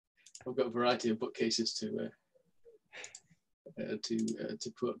I've got a variety of bookcases to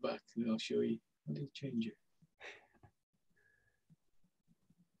put back, and I'll show you. I did change it.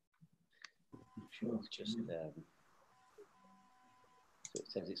 Sure, just so it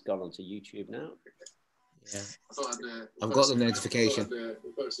says it's gone onto YouTube now. Yeah, I've got the notification. I've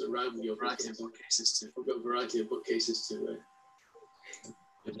got a variety of bookcases to. I've got a variety of bookcases to.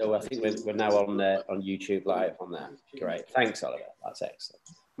 So I think we're now on YouTube Live on there. Great, thanks, Oliver. That's excellent.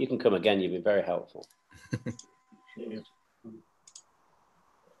 You can come again. You've been very helpful. Yeah.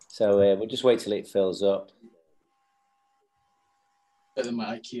 So we'll just wait till it fills up. Better than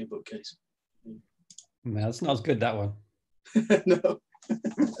my IKEA bookcase. No, that's not as good, that one. No.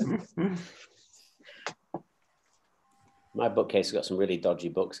 My bookcase has got some really dodgy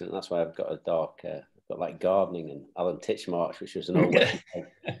books in it. That's why I've got a dark. I've got like gardening and Alan Titchmarsh, which was an old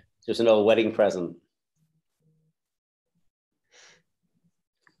just an old wedding present.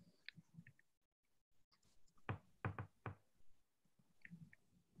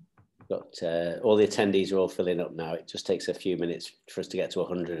 Got all the attendees are all filling up now. It just takes a few minutes for us to get to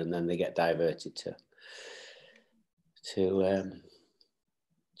 100, and then they get diverted to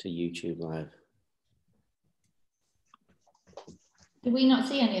YouTube Live. Do we not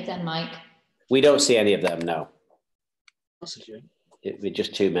see any of them, Mike? We don't see any of them, no. That's a shame. We're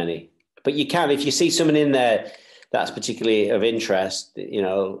just too many. But you can, if you see someone in there that's particularly of interest, you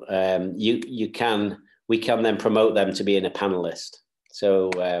know, we can then promote them to being a panelist.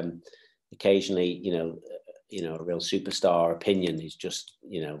 So occasionally, you know, a real superstar opinion is just,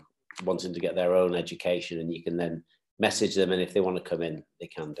 you know, wanting to get their own education, and you can then message them, and if they want to come in, they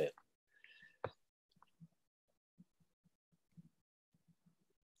can do.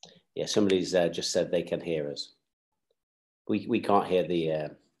 Yeah, somebody's just said they can hear us. We can't hear the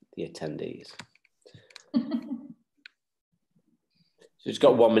attendees. So it's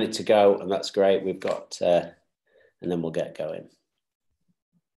got 1 minute to go, and that's great. We've got, and then we'll get going.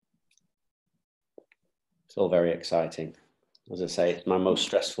 It's all very exciting. As I say, it's my most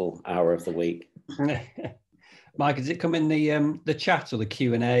stressful hour of the week. Mike, does it come in the chat or the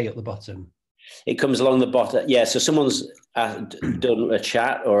Q&A at the bottom? It comes along the bottom. Yeah, so someone's done a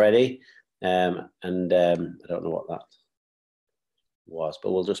chat already, and I don't know what that was,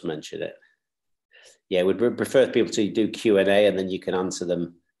 but we'll just mention it. Yeah, we'd prefer people to do Q&A, and then you can answer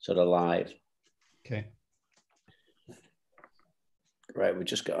them sort of live. Okay. Right, we've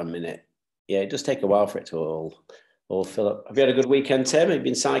just got a minute. Yeah, it does take a while for it to all fill up. Have you had a good weekend, Tim? Have you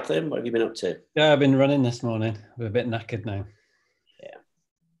been cycling? What have you been up to? Yeah, I've been running this morning. We're a bit knackered now. Yeah.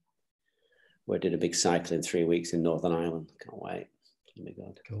 We did a big cycle in 3 weeks in Northern Ireland. Can't wait. Oh my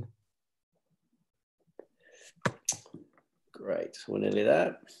God. Cool. Great. So we're nearly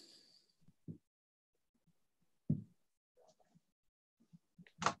there.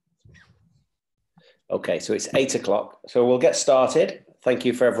 Okay, so it's 8 o'clock. So we'll get started. Thank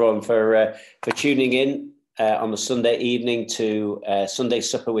you for everyone for tuning in on the Sunday evening to Sunday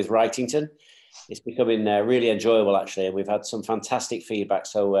Supper with Wrightington. It's becoming really enjoyable, actually, and we've had some fantastic feedback.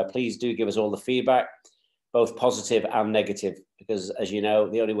 So please do give us all the feedback, both positive and negative, because as you know,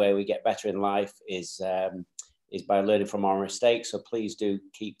 the only way we get better in life is by learning from our mistakes. So please do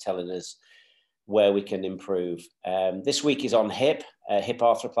keep telling us where we can improve. This week is on hip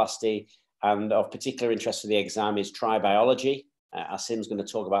arthroplasty, and of particular interest for the exam is Tribiology. Asim's going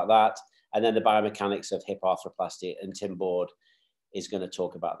to talk about that, and then the biomechanics of hip arthroplasty, and Tim Board is going to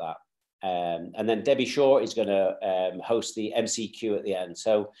talk about that. And then Debbie Shaw is going to host the MCQ at the end.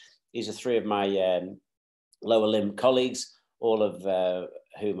 So these are three of my lower limb colleagues, all of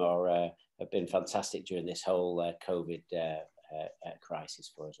whom have been fantastic during this whole COVID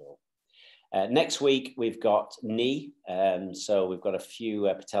crisis for us all. Next week, we've got knee. So we've got a few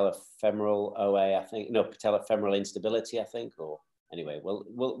patellofemoral OA, I think. No, patellofemoral instability, I think. Or anyway,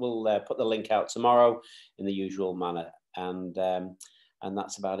 we'll put the link out tomorrow in the usual manner. And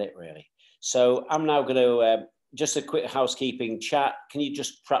that's about it, really. So I'm now going to, just a quick housekeeping chat. Can you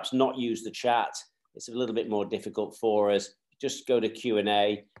just perhaps not use the chat? It's a little bit more difficult for us. Just go to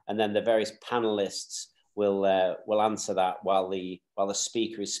Q&A, and then the various panelists will answer that while the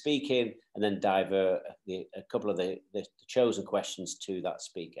speaker is speaking, and then divert a couple of the chosen questions to that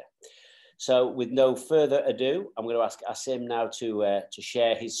speaker. So with no further ado, I'm going to ask Asim now to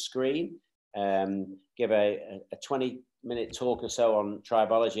share his screen, give a 20-minute talk or so on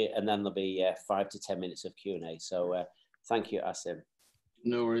Tribiology, and then there'll be 5 to 10 minutes of Q&A. So thank you, Asim.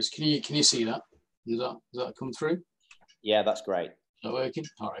 No worries. Can you see that? Does that come through? Yeah, that's great. Is that working?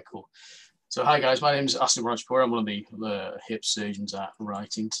 All right, cool. So hi guys, my name is Asim Rajpur. I'm one of the hip surgeons at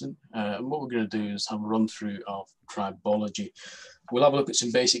Wrightington. And what we're going to do is have a run through of tribology. We'll have a look at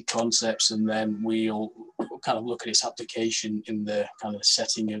some basic concepts, and then we'll kind of look at its application in the kind of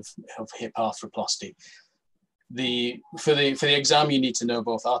setting of hip arthroplasty. For the exam, you need to know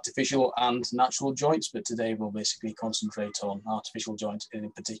both artificial and natural joints, but today we'll basically concentrate on artificial joints, and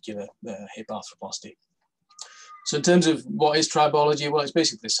in particular hip arthroplasty. So in terms of what is tribology, well, it's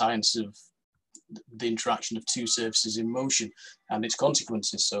basically the science of the interaction of two surfaces in motion and its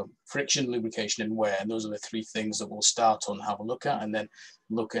consequences. So friction, lubrication, and wear. And those are the three things that we'll start on, have a look at, and then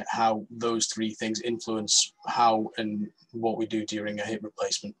look at how those three things influence how and what we do during a hip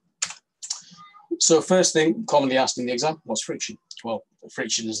replacement. So first thing commonly asked in the exam, what's friction? Well,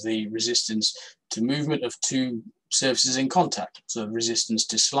 friction is the resistance to movement of two surfaces in contact. So resistance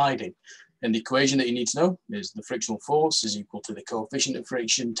to sliding. And the equation that you need to know is the frictional force is equal to the coefficient of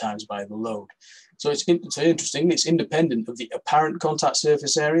friction times by the load. So it's interesting, it's independent of the apparent contact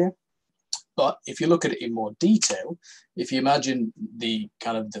surface area. But if you look at it in more detail, if you imagine the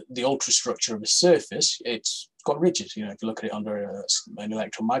kind of the ultrastructure of a surface, it's got ridges. You know, if you look at it under an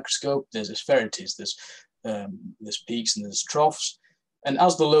electron microscope, there's asperities, there's peaks and there's troughs. And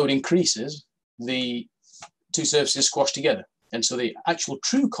as the load increases, the two surfaces squash together. And so the actual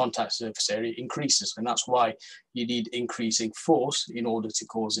true contact surface area increases, and that's why you need increasing force in order to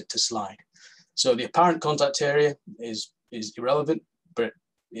cause it to slide. So the apparent contact area is irrelevant, but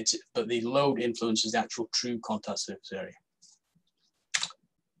the load influences the actual true contact surface area.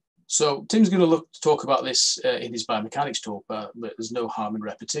 So Tim's going to talk about this in his biomechanics talk, but there's no harm in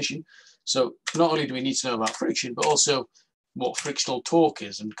repetition. So not only do we need to know about friction, but also what frictional torque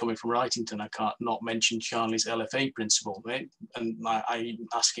is. And coming from Wrightington, I can't not mention Charlie's LFA principle, right? And I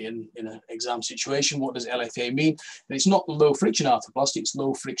ask it in an exam situation, what does LFA mean? And it's not low friction arthroplasty, it's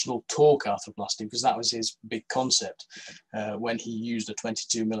low frictional torque arthroplasty, because that was his big concept when he used a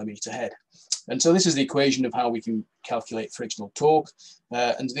 22mm head. And so this is the equation of how we can calculate frictional torque.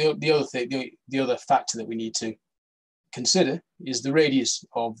 And the other factor that we need to consider is the radius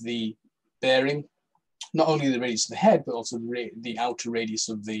of the bearing. Not only the radius of the head, but also the outer radius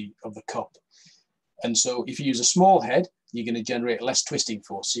of the cup. And so if you use a small head, you're going to generate less twisting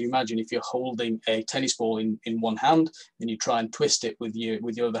force. So you imagine if you're holding a tennis ball in one hand and you try and twist it with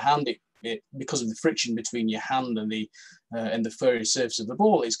your other hand, because of the friction between your hand and the furry surface of the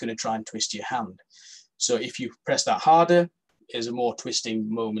ball, it's going to try and twist your hand. So if you press that harder, there's a more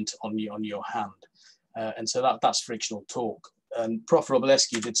twisting moment on your hand. And so that's frictional torque. And Prof.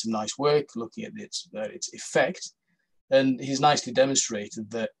 Robolewski did some nice work looking at its effect, and he's nicely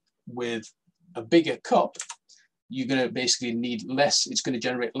demonstrated that with a bigger cup, you're going to basically need less. It's going to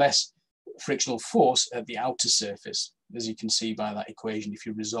generate less frictional force at the outer surface, as you can see by that equation. If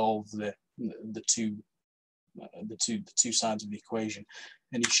you resolve the two sides of the equation,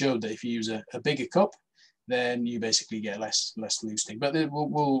 and he showed that if you use a bigger cup, then you basically get less loosening. But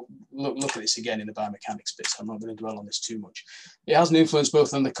we'll look at this again in the biomechanics bit, so I'm not going to dwell on this too much. It has an influence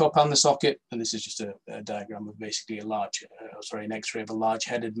both on the cup and the socket, and this is just a diagram of basically an X-ray of a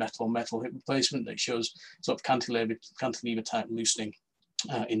large-headed metal-on-metal hip replacement that shows sort of cantilever type loosening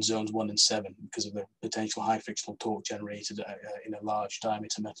in zones 1 and 7 because of the potential high frictional torque generated in a large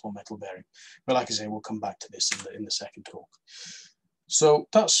diameter metal-on-metal bearing. But like I say, we'll come back to this in the second talk. So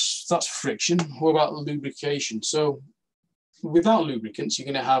that's friction. What about lubrication? So without lubricants, you're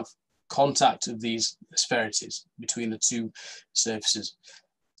going to have contact of these asperities between the two surfaces.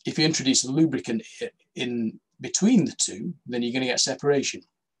 If you introduce a lubricant in between the two, then you're going to get separation.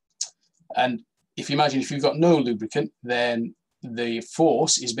 And if you imagine if you've got no lubricant, then the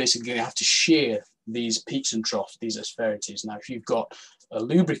force is basically going to have to shear these peaks and troughs, these asperities. Now, if you've got a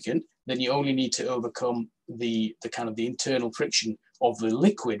lubricant, then you only need to overcome the kind of the internal friction of the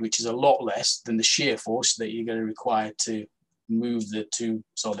liquid, which is a lot less than the shear force that you're going to require to move the two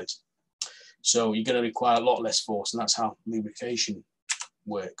solids. So you're going to require a lot less force, and that's how lubrication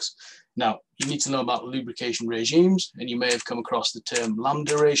works. Now, you need to know about lubrication regimes, and you may have come across the term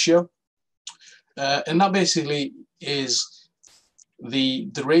lambda ratio. And that basically is the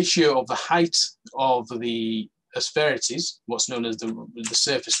ratio of the height of the asperities, what's known as the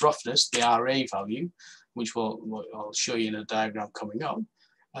surface roughness, the RA value, which I'll show you in a diagram coming up,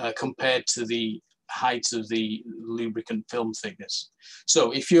 compared to the height of the lubricant film thickness.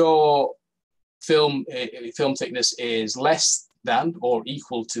 So if your film thickness is less than or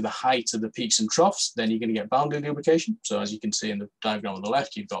equal to the height of the peaks and troughs, then you're going to get boundary lubrication. So as you can see in the diagram on the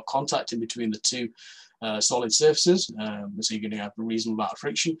left, you've got contact in between the two solid surfaces, so you're going to have a reasonable amount of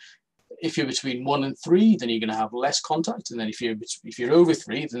friction. If you're between 1 and 3, then you're going to have less contact. And then if you're over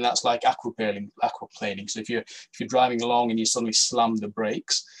 3, then that's like aquaplaning. So if you're driving along and you suddenly slam the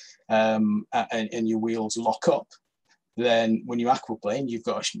brakes and your wheels lock up, then when you aquaplane, you've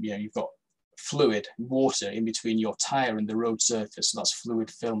got fluid, water in between your tire and the road surface. So that's fluid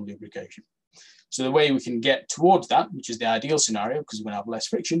film lubrication. So the way we can get towards that, which is the ideal scenario, because we're going to have less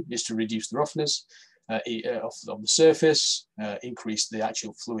friction, is to reduce the roughness of the surface, increase the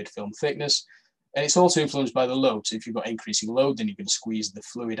actual fluid film thickness. And it's also influenced by the load. So if you've got increasing load, then you can squeeze the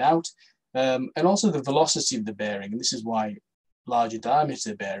fluid out. And also the velocity of the bearing. And this is why larger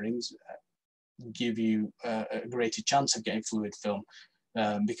diameter bearings give you a greater chance of getting fluid film,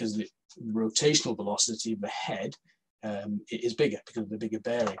 because the rotational velocity of the head is bigger because of the bigger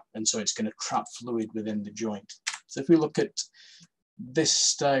bearing. And so it's going to trap fluid within the joint. So if we look at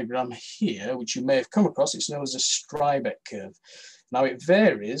this diagram here, which you may have come across, it's known as a Strybeck curve. Now it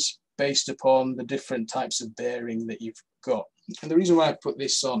varies based upon the different types of bearing that you've got. And the reason why I put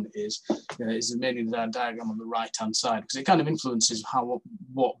this on is mainly the diagram on the right-hand side, because it kind of influences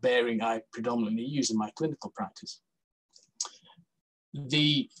what bearing I predominantly use in my clinical practice.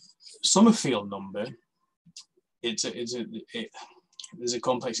 The Summerfield number, there's a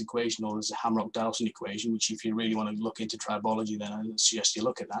complex equation, or there's a Hamrock-Dawson equation, which if you really want to look into tribology, then I suggest you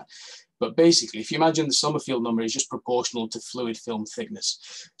look at that. But basically, if you imagine the Summerfield number is just proportional to fluid film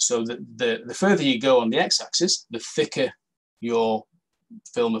thickness. So the further you go on the x-axis, the thicker your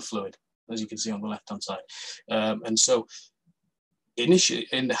film of fluid, as you can see on the left-hand side. And so initially,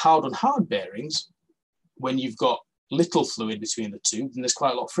 in the hard-on-hard bearings, when you've got little fluid between the two, then there's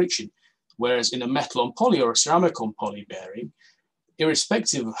quite a lot of friction. Whereas in a metal on poly or a ceramic on poly bearing,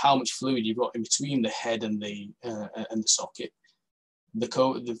 irrespective of how much fluid you've got in between the head and the socket,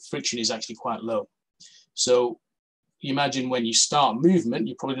 the friction is actually quite low. So you imagine when you start movement,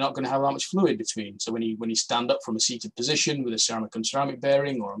 you're probably not going to have that much fluid between. So when you stand up from a seated position with a ceramic on ceramic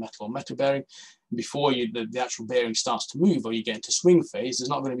bearing or a metal on metal bearing, before the actual bearing starts to move or you get into swing phase, there's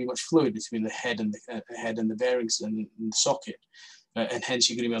not going to be much fluid between the head and the bearings and the socket. And hence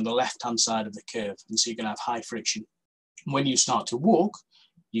you're going to be on the left-hand side of the curve. And so you're going to have high friction. When you start to walk,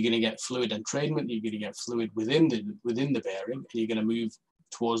 you're going to get fluid entrainment, you're going to get fluid within the bearing, and you're going to move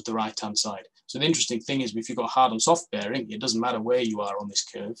towards the right-hand side. So the interesting thing is, if you've got hard and soft bearing, it doesn't matter where you are on this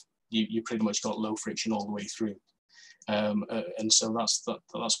curve, you pretty much got low friction all the way through. And so that's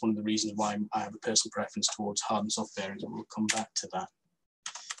one of the reasons why I have a personal preference towards hard and soft bearings, and we'll come back to that.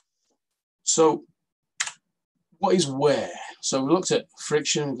 So what is wear? So we looked at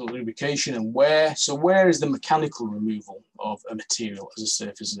friction, lubrication, and wear. So wear is the mechanical removal of a material as a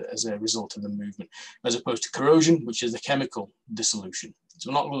surface as a result of the movement, as opposed to corrosion, which is the chemical dissolution. So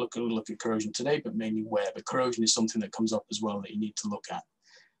we're not going to look at corrosion today, but mainly wear. But corrosion is something that comes up as well that you need to look at.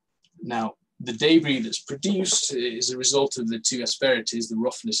 Now, the debris that's produced is a result of the two asperities. The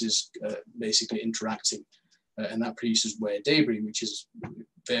roughness is basically interacting, and that produces wear debris, which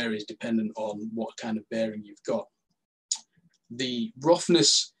varies dependent on what kind of bearing you've got. The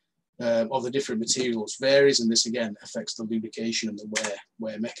roughness of the different materials varies, and this again affects the lubrication and the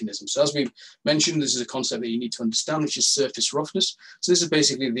wear mechanism. So as we mentioned, this is a concept that you need to understand, which is surface roughness. So this is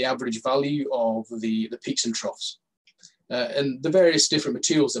basically the average value of the peaks and troughs. And the various different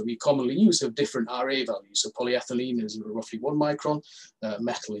materials that we commonly use have different RA values. So polyethylene is roughly 1 micron,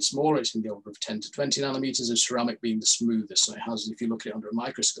 metal is smaller, it's in the order of 10 to 20 nanometers, and ceramic being the smoothest. So it has, if you look at it under a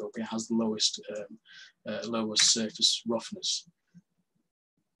microscope, it has the lowest surface roughness.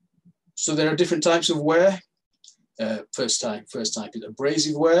 So there are different types of wear. First type is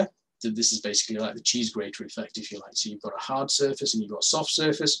abrasive wear. This is basically like the cheese grater effect, if you like. So you've got a hard surface and you've got a soft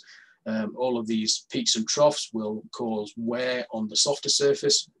surface. All of these peaks and troughs will cause wear on the softer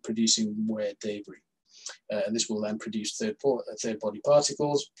surface, producing wear debris. And this will then produce third body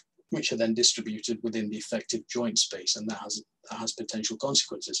particles, which are then distributed within the effective joint space, and that has potential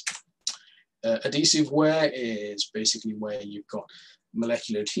consequences. Adhesive wear is basically where you've got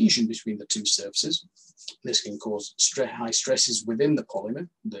molecular adhesion between the two surfaces. This can cause high stresses within the polymer,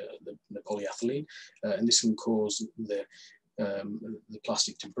 the polyethylene, and this can cause the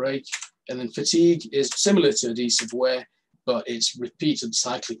plastic to break. And then fatigue is similar to adhesive wear, but it's repeated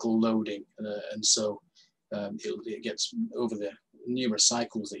cyclical loading, and so it gets over the numerous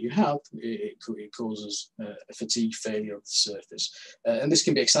cycles that you have, it causes a fatigue failure of the surface. And this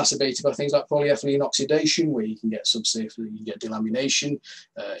can be exacerbated by things like polyethylene oxidation, where you can get subsurface, you can get delamination,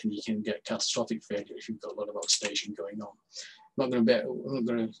 and you can get catastrophic failure if you've got a lot of oxidation going on. I'm not going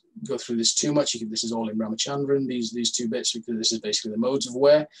to go through this too much. This is all in Ramachandran, these two bits, because this is basically the modes of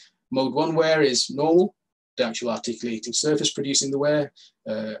wear. Mode 1 wear is normal. the actual articulating surface producing the wear.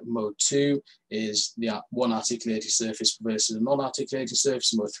 Mode 2 is the one articulating surface versus a non-articulating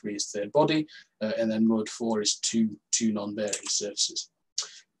surface. Mode 3 is third body. And then mode 4 is two non-bearing surfaces.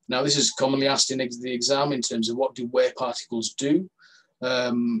 Now, this is commonly asked in the exam in terms of what do wear particles do,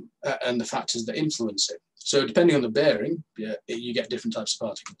 and the factors that influence it. So depending on the bearing, you get different types of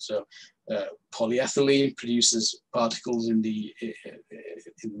particles. So polyethylene produces particles in the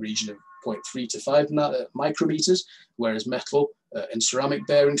region of 0.3 to 5 micrometers, whereas metal and ceramic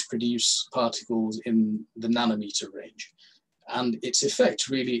bearings produce particles in the nanometer range. And its effect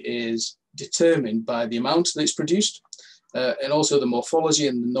really is determined by the amount that it's produced, and also the morphology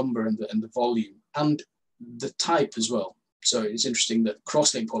and the number and the volume, and the type as well. So it's interesting that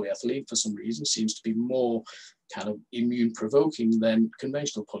cross-linked polyethylene, for some reason, seems to be more kind of immune-provoking than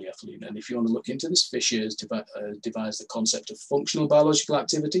conventional polyethylene. And if you want to look into this, Fisher has devised the concept of functional biological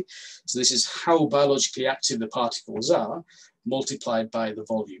activity. So this is how biologically active the particles are multiplied by the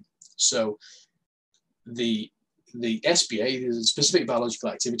volume. So the SBA, the specific biological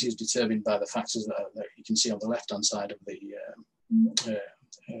activity, is determined by the factors that you can see on the left-hand side of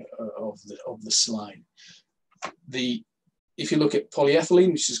the slide. If you look at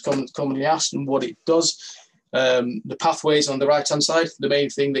polyethylene, which is commonly asked, and what it does, the pathways on the right-hand side, the main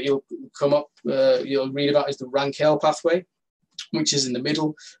thing that you'll read about is the Rankel pathway, which is in the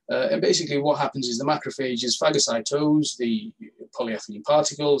middle. And basically what happens is the macrophages phagocytose the polyethylene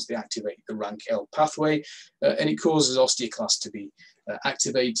particles, they activate the Rankel pathway, and it causes osteoclasts to be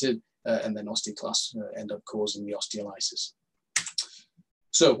activated, and then osteoclasts end up causing the osteolysis.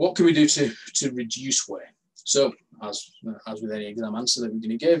 So what can we do to reduce wear? So as with any exam answer that we're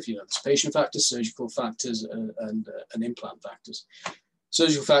going to give, there's patient factors, surgical factors, and implant factors.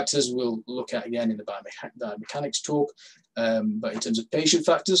 Surgical factors we'll look at again in the biomechanics talk, but in terms of patient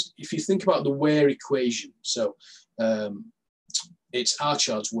factors, if you think about the wear equation, so it's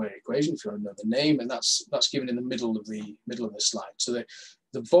Archard's wear equation, if you want to know the name, and that's given in the middle of the slide. So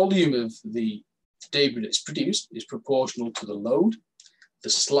the volume of the debris that's produced is proportional to the load,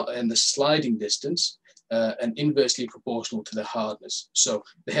 and the sliding distance, and inversely proportional to the hardness. So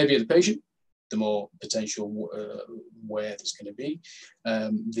the heavier the patient, the more potential wear there's going to be.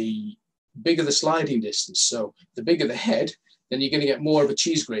 The bigger the sliding distance, so the bigger the head, then you're going to get more of a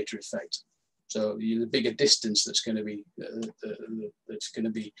cheese grater effect. So the bigger distance that's going to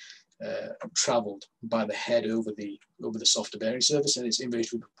be travelled by the head over the softer bearing surface, and it's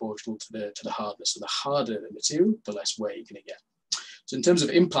inversely proportional to the hardness. So the harder the material, the less wear you're going to get. So in terms of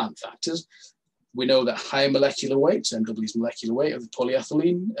implant factors, we know that higher molecular weight, MW's molecular weight of the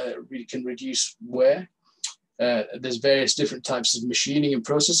polyethylene, really can reduce wear. There's various different types of machining and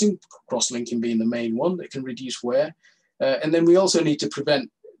processing, cross-linking being the main one that can reduce wear. And then we also need to prevent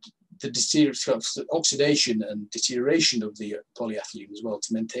the oxidation and deterioration of the polyethylene as well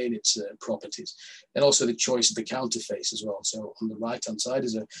to maintain its properties. And also the choice of the counterface as well. So on the right-hand side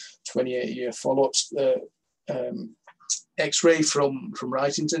is a 28-year follow-up X-ray from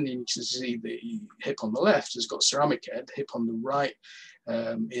Wrightington. You can see the hip on the left has got ceramic head, hip on the right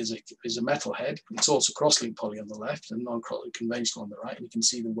is a metal head. It's also cross-linked poly on the left and non-conventional on the right, and you can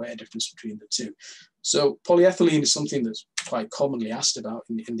see the wear difference between the two. So polyethylene is something that's quite commonly asked about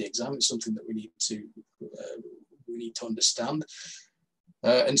in the exam. It's something that we need to understand.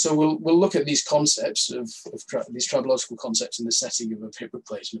 And so we'll look at these concepts these tribological concepts in the setting of hip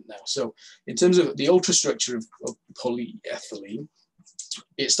replacement now. So in terms of the ultrastructure of polyethylene,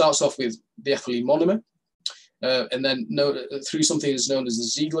 it starts off with the ethylene monomer, and then through something that's known as the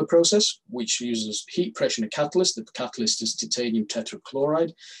Ziegler process, which uses heat, pressure, and a catalyst. The catalyst is titanium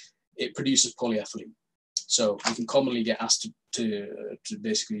tetrachloride. It produces polyethylene. So you can commonly get asked to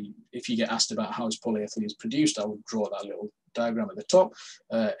basically, if you get asked about how polyethylene is produced, I would draw that little diagram at the top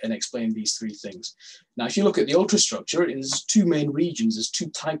and explain these three things. Now, if you look at the ultrastructure, there's two main regions. There's two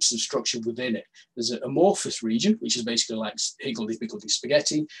types of structure within it. There's an amorphous region, which is basically like higgledy-piggledy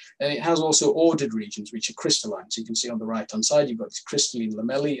spaghetti, and it has also ordered regions, which are crystalline. So you can see on the right-hand side, you've got these crystalline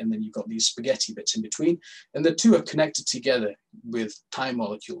lamellae, and then you've got these spaghetti bits in between, and the two are connected together with time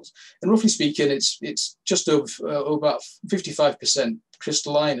molecules. And roughly speaking, it's just over about 55%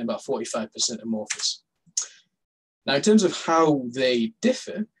 crystalline and about 45% amorphous. Now, in terms of how they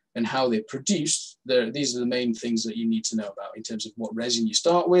differ and how they're produced, these are the main things that you need to know about in terms of what resin you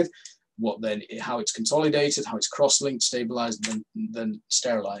start with, how it's consolidated, how it's cross-linked, stabilized, and then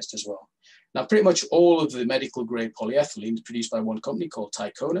sterilized as well. Now, pretty much all of the medical grade polyethylene is produced by one company called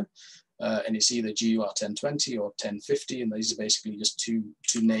Ticona, and it's either GUR 1020 or 1050, and these are basically just two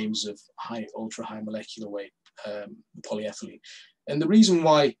names of ultra high molecular weight polyethylene. And the reason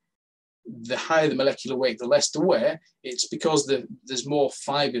why the higher the molecular weight, the less the wear. It's because there's more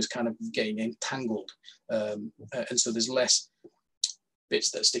fibers kind of getting entangled, and so there's less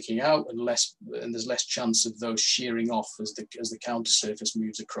bits that are sticking out, and there's less chance of those shearing off as the counter surface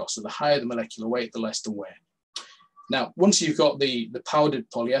moves across. So the higher the molecular weight, the less the wear. Now, once you've got the powdered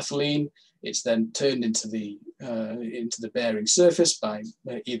polyethylene, it's then turned into the bearing surface by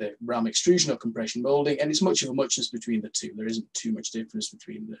either ram extrusion or compression molding, and it's much of a muchness between the two. There isn't too much difference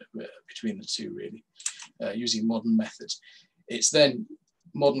between the two, really, using modern methods. It's then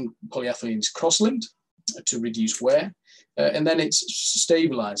modern polyethylene is cross-linked to reduce wear, and then it's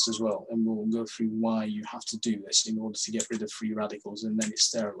stabilized as well, and we'll go through why you have to do this in order to get rid of free radicals, and then it's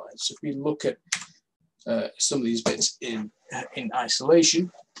sterilized. So if we look at some of these bits in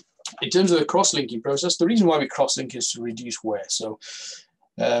isolation, in terms of the cross-linking process, the reason why we cross-link is to reduce wear. So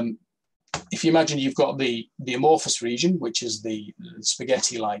if you imagine you've got the amorphous region, which is the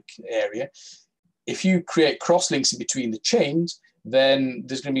spaghetti-like area, if you create cross-links in between the chains, then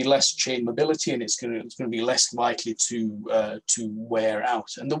there's going to be less chain mobility, and it's going to be less likely to wear out.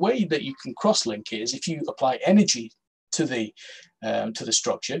 And the way that you can cross-link it is if you apply energy to the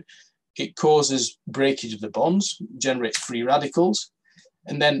structure, it causes breakage of the bonds, generates free radicals,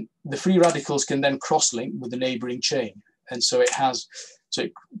 and then the free radicals can then cross-link with the neighboring chain. And so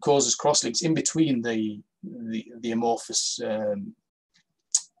it causes cross-links in between the amorphous,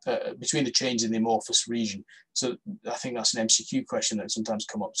 between the chains in the amorphous region. So I think that's an MCQ question that sometimes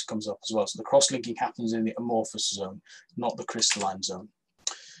comes up as well. So the cross-linking happens in the amorphous zone, not the crystalline zone.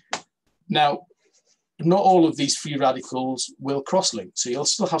 Now, not all of these free radicals will cross-link, so you'll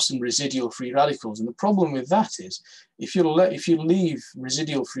still have some residual free radicals. And the problem with that is, if you leave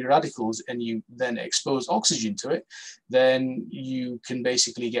residual free radicals and you then expose oxygen to it, then you can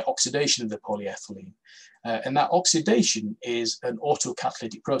basically get oxidation of the polyethylene. And that oxidation is an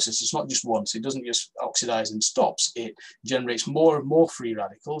autocatalytic process. It's not just once. It doesn't just oxidize and stops. It generates more and more free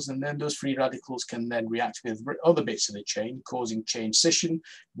radicals, and then those free radicals can then react with other bits of the chain, causing chain scission,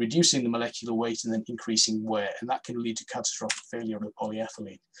 reducing the molecular weight, and then increasing wear. And that can lead to catastrophic failure of the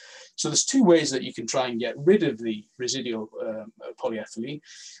polyethylene. So there's two ways that you can try and get rid of the residual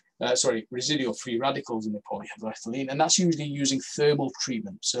residual free radicals in the polyethylene, and that's usually using thermal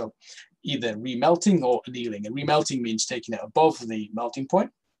treatment. So either remelting or annealing. And remelting means taking it above the melting point.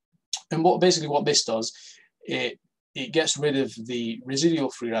 And what this does, it gets rid of the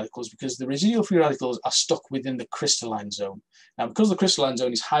residual free radicals, because the residual free radicals are stuck within the crystalline zone. Now, because the crystalline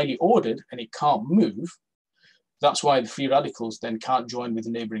zone is highly ordered and it can't move, that's why the free radicals then can't join with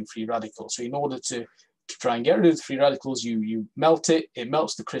the neighboring free radicals. So in order to try and get rid of the free radicals, you melt it, it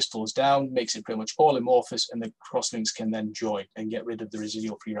melts the crystals down, makes it pretty much all amorphous, and the crosslinks can then join and get rid of the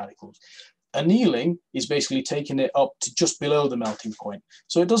residual free radicals. Annealing is basically taking it up to just below the melting point.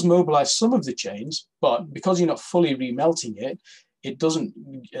 So it does mobilize some of the chains, but because you're not fully remelting it, it doesn't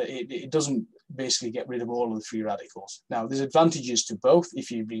basically get rid of all of the free radicals. Now, there's advantages to both.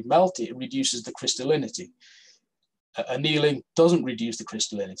 If you remelt it, it reduces the crystallinity. Annealing doesn't reduce the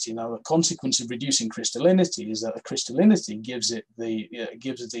crystallinity. Now, the consequence of reducing crystallinity is that the crystallinity gives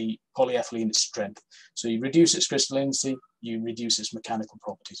the polyethylene its strength. So you reduce its crystallinity, you reduce its mechanical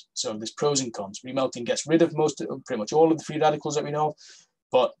properties. So there's pros and cons. Remelting gets rid of pretty much all of the free radicals that we know,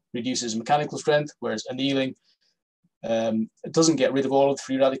 but reduces mechanical strength, whereas annealing it doesn't get rid of all of the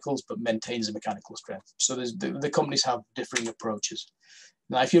free radicals, but maintains the mechanical strength. So the companies have differing approaches.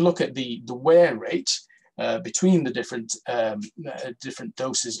 Now, if you look at the wear rate, between the different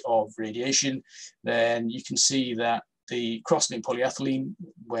doses of radiation, then you can see that the cross-linked polyethylene,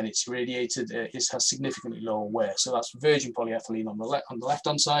 when it's irradiated, has significantly lower wear. So that's virgin polyethylene on the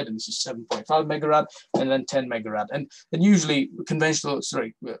left-hand side, and this is 7.5 megarad, and then 10 megarad. And usually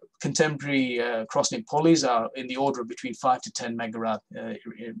contemporary cross-linked polys are in the order of between 5 to 10 megarad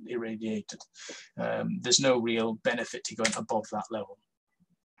irradiated. There's no real benefit to going above that level.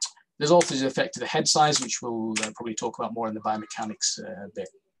 There's also the effect of the head size, which we'll probably talk about more in the biomechanics bit.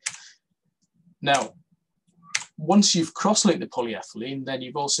 Now, once you've cross-linked the polyethylene, then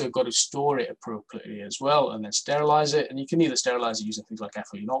you've also got to store it appropriately as well, and then sterilize it. And you can either sterilize it using things like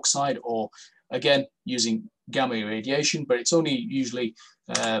ethylene oxide, or again, using gamma irradiation, but it's only usually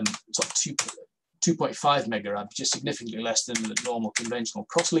sort of 2.5 megarad, which is significantly less than the normal conventional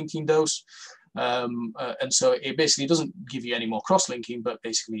cross-linking dose. And so it basically doesn't give you any more cross-linking, but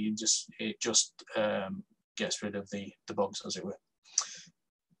basically it just gets rid of the bugs, as it were.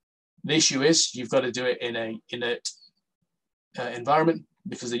 The issue is you've got to do it in a inert environment,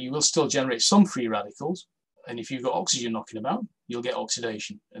 because you will still generate some free radicals, and if you've got oxygen knocking about, you'll get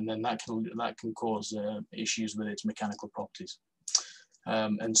oxidation, and then that can cause issues with its mechanical properties.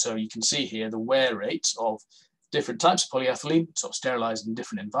 And so you can see here the wear rates of different types of polyethylene, sort of sterilized in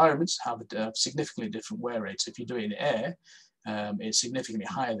different environments, have significantly different wear rates. If you do it in air, it's significantly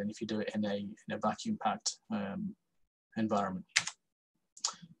higher than if you do it in a vacuum-packed environment.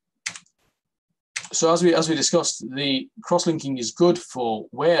 So as we discussed, the cross-linking is good for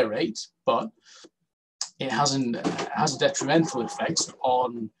wear rate, but it has a detrimental effect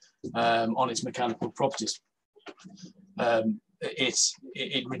on its mechanical properties.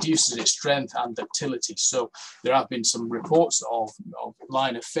 It reduces its strength and ductility. So there have been some reports of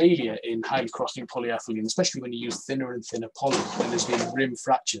line of failure in highly cross-linked polyethylene, especially when you use thinner and thinner poly, and there's been rim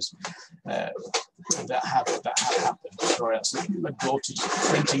fractures that have happened. Sorry, that's my daughter just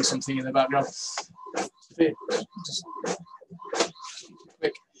printing something in the background. Just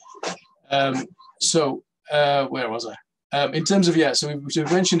quick. Where was I? In terms of, so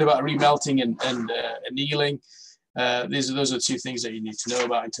we've mentioned about remelting and annealing. Those are the two things that you need to know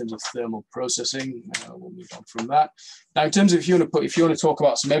about in terms of thermal processing. We'll move on from that. Now, in terms of if you want to talk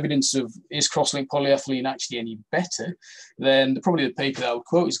about some evidence of is cross-linked polyethylene actually any better, then probably the paper that I would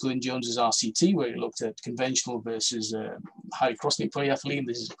quote is Glyn Jones's RCT, where he looked at conventional versus highly cross-linked polyethylene.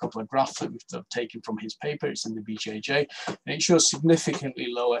 This is a couple of graphs that we've taken from his paper. It's in the BJJ, and it shows significantly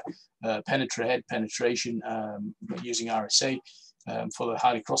lower head penetration using RSA. For the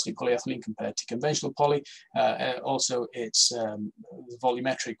highly cross-linked polyethylene compared to conventional poly. Also, its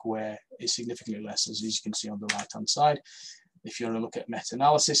volumetric wear is significantly less, as you can see on the right-hand side. If you want to look at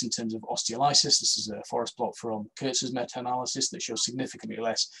meta-analysis in terms of osteolysis, this is a forest plot from Kurtz's meta-analysis that shows significantly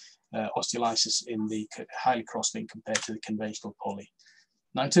less osteolysis in the highly cross-linked compared to the conventional poly.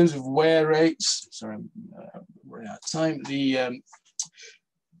 Now, in terms of wear rates, sorry, I'm running out of time.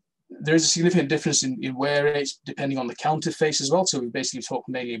 There is a significant difference in wear rates depending on the counterface as well. So we basically talk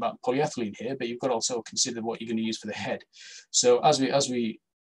mainly about polyethylene here, but you've got to also consider what you're going to use for the head. So as we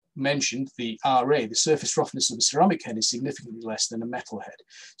mentioned, the RA, the surface roughness of the ceramic head, is significantly less than a metal head.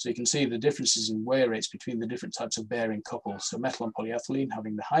 So you can see the differences in wear rates between the different types of bearing couples. So metal and polyethylene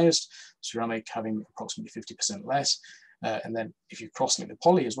having the highest, ceramic having approximately 50% less. And then if you cross-link the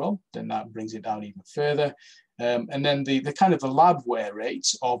poly as well, then that brings it down even further. And then the kind of the lab wear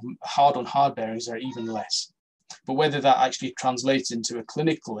rates of hard-on-hard bearings are even less. But whether that actually translates into a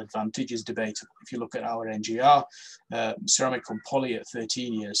clinical advantage is debatable. If you look at our NGR, ceramic on poly at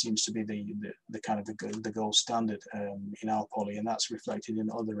 13 years seems to be the kind of the gold standard in our poly, and that's reflected in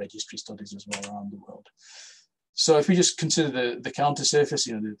other registry studies as well around the world. So if we just consider the counter surface,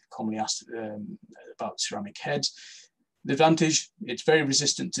 the commonly asked about ceramic heads. The advantage, it's very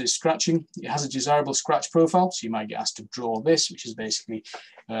resistant to scratching. It has a desirable scratch profile, so you might get asked to draw this, which is basically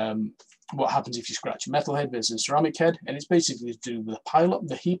what happens if you scratch a metal head versus a ceramic head, and it's basically to do with the pile-up,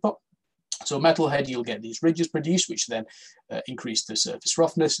 the heap-up. So metal head, you'll get these ridges produced, which then increase the surface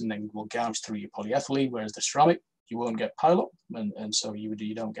roughness and then will gouge through your polyethylene, whereas the ceramic, you won't get pile-up, and so you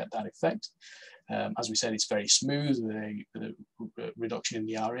don't get that effect. As we said, it's very smooth, the reduction in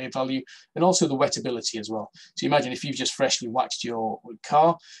the RA value, and also the wettability as well. So imagine if you've just freshly waxed your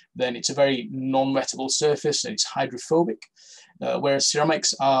car, then it's a very non-wettable surface and it's hydrophobic, whereas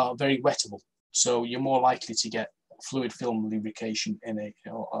ceramics are very wettable. So you're more likely to get fluid film lubrication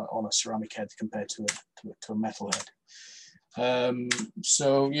on a ceramic head compared to a metal head.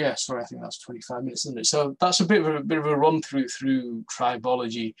 So yeah, sorry, I think that's 25 minutes, isn't it? So that's a bit of a run through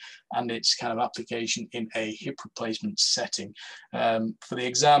tribology and its kind of application in a hip replacement setting. For the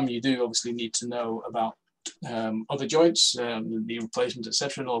exam, you do obviously need to know about other joints, knee replacement,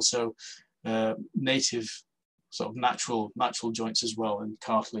 etc., and also native sort of natural joints as well, and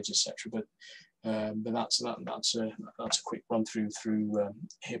cartilage, etc. But that's a quick run through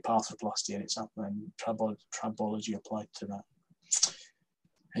hip arthroplasty and its tribology applied to that.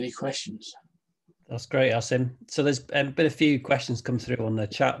 Any questions? That's great, Asim. So there's been a few questions come through on the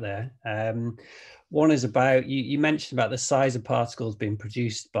chat there. One is about, you mentioned about the size of particles being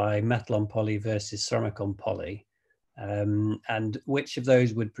produced by metal on poly versus ceramic on poly, and which of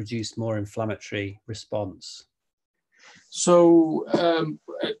those would produce more inflammatory response? So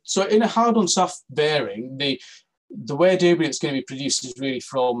in a hard-on soft bearing, the wear debris that's going to be produced is really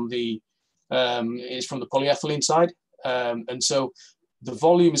from the polyethylene side, and so the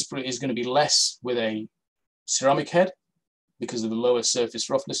volume is going to be less with a ceramic head because of the lower surface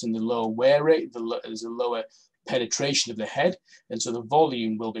roughness and the lower wear rate. There's a lower penetration of the head, and so the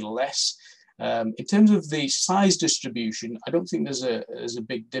volume will be less. In terms of the size distribution, I don't think there's a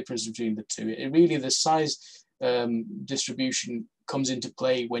big difference between the two. The size distribution comes into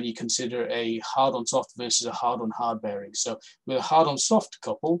play when you consider a hard-on-soft versus a hard-on-hard bearing. So with a hard-on-soft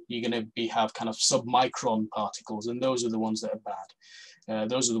couple, you're going to have kind of submicron particles, and those are the ones that are bad.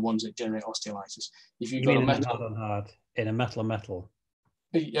 Those are the ones that generate osteolysis. If you've You got mean a in metal, hard on hard, in a metal on metal?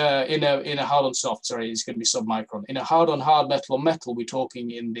 in a hard on soft, sorry, it's going to be submicron. In a hard on hard, metal on metal, we're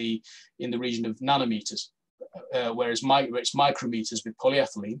talking in the region of nanometers, whereas it's micrometers with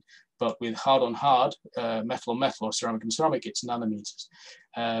polyethylene, but with hard on hard, metal on metal, or ceramic on ceramic, it's nanometers.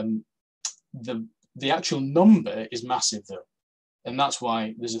 The actual number is massive though. And that's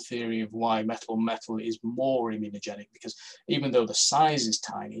why there's a theory of why metal on metal is more immunogenic, because even though the size is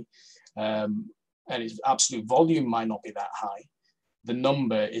tiny, and its absolute volume might not be that high, the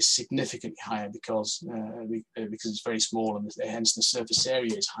number is significantly higher because it's very small, and hence the surface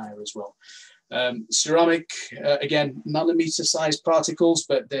area is higher as well. Ceramic, again, nanometer sized particles,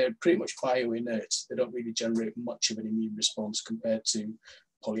 but they're pretty much bioinert. They don't really generate much of an immune response compared to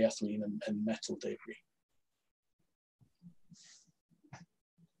polyethylene and metal debris.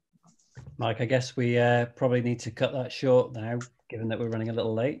 Mike, I guess we probably need to cut that short now, given that we're running a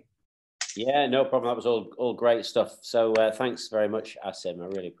little late. Yeah, no problem. That was all great stuff. So thanks very much, Asim. I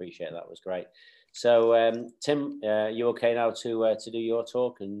really appreciate it. That was great. So Tim, you okay now to do your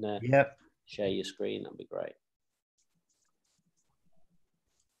talk and Yep. share your screen? That'd be great.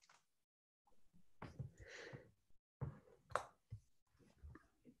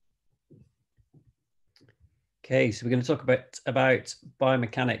 Okay, so we're going to talk about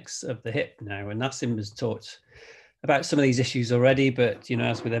biomechanics of the hip now, and Nassim has talked about some of these issues already, but you know,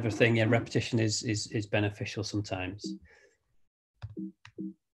 as with everything, yeah, repetition is beneficial sometimes.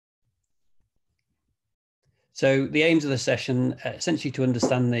 So the aims of the session essentially to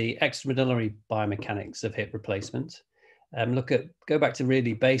understand the extramedullary biomechanics of hip replacement. Go back to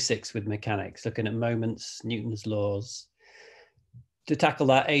really basics with mechanics, looking at moments, Newton's laws, to tackle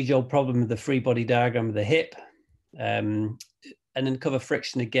that age-old problem of the free body diagram of the hip, and then cover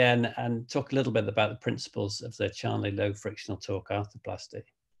friction again and talk a little bit about the principles of the Charnley low frictional torque arthroplasty.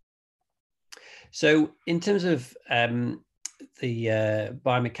 So in terms of the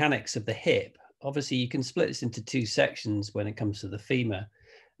biomechanics of the hip, obviously you can split this into two sections when it comes to the femur.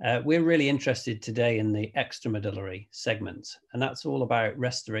 We're really interested today in the extramedullary segment, and that's all about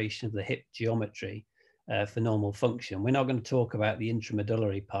restoration of the hip geometry for normal function. We're not going to talk about the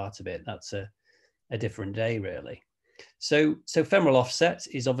intramedullary part of it. That's a different day, really. So femoral offset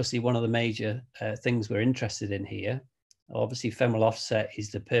is obviously one of the major things we're interested in here. Obviously, femoral offset is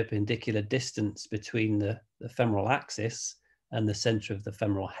the perpendicular distance between the femoral axis and the center of the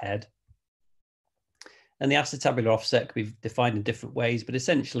femoral head. And the acetabular offset can be defined in different ways, but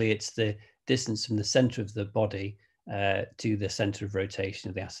essentially it's the distance from the center of the body to the center of rotation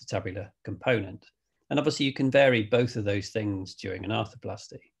of the acetabular component. And obviously you can vary both of those things during an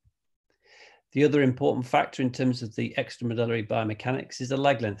arthroplasty. The other important factor in terms of the extramedullary biomechanics is the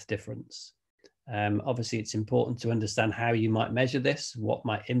leg length difference. Obviously, it's important to understand how you might measure this, what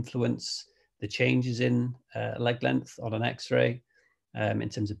might influence the changes in leg length on an X-ray in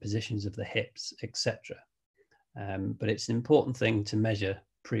terms of positions of the hips, etc. But it's an important thing to measure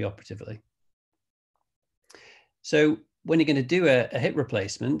preoperatively. So when you're going to do a hip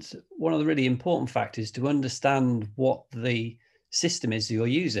replacement, one of the really important factors is to understand what the system is you're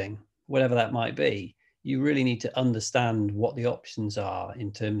using, whatever that might be. You really need to understand what the options are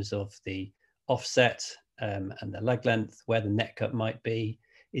in terms of the offset and the leg length, where the neck cut might be.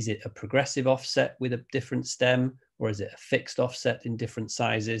 Is it a progressive offset with a different stem, or is it a fixed offset in different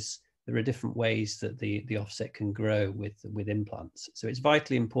sizes? There are different ways that the offset can grow with implants. So it's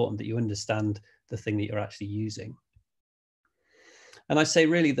vitally important that you understand the thing that you're actually using. And I say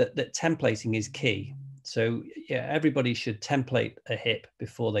really that templating is key. So yeah, everybody should template a hip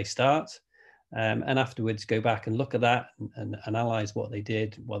before they start, and afterwards go back and look at that and analyze what they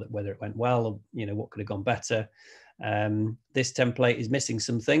did, whether it went well, or you know, what could have gone better. This template is missing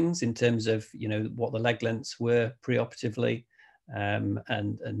some things in terms of, you know, what the leg lengths were preoperatively and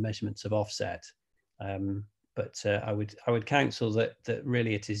measurements of offset. But I would counsel that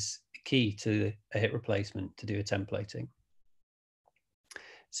really it is key to a hip replacement to do a templating.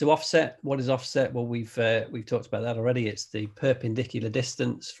 So offset, what is offset? Well, we've talked about that already. It's the perpendicular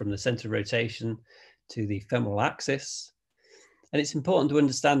distance from the center of rotation to the femoral axis. And it's important to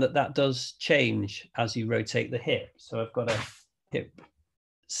understand that that does change as you rotate the hip. So I've got a hip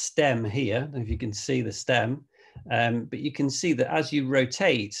stem here. I don't know if you can see the stem, but you can see that as you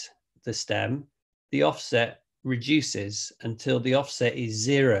rotate the stem, the offset reduces until the offset is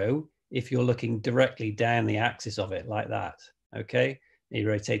 0 if you're looking directly down the axis of it like that, okay? You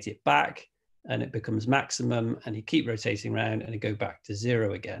rotate it back and it becomes maximum, and you keep rotating around and it go back to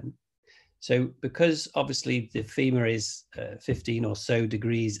 0 again. So because obviously the femur is 15 or so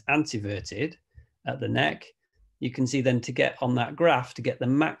degrees anteverted at the neck, you can see then to get on that graph, to get the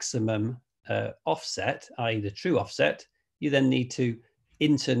maximum offset, i.e. the true offset, you then need to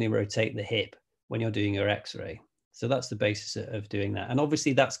internally rotate the hip when you're doing your X-ray. So that's the basis of doing that. And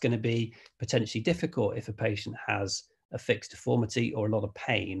obviously that's going to be potentially difficult if a patient has a fixed deformity or a lot of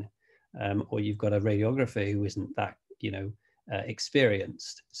pain, or you've got a radiographer who isn't that,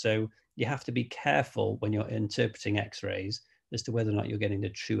 experienced. So you have to be careful when you're interpreting X-rays as to whether or not you're getting the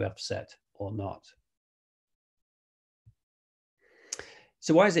true offset or not.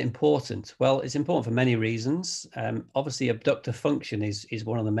 So why is it important? Well, it's important for many reasons. Obviously, abductor function is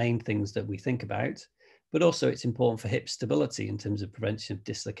one of the main things that we think about, but also it's important for hip stability in terms of prevention of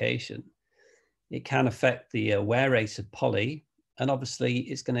dislocation. It can affect the wear rate of poly, and obviously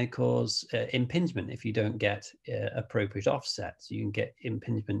it's going to cause impingement if you don't get appropriate offset. So you can get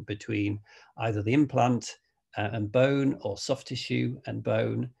impingement between either the implant and bone, or soft tissue and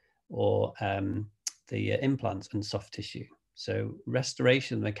bone, or the implant and soft tissue. So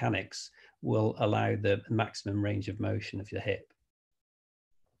restoration mechanics will allow the maximum range of motion of your hip.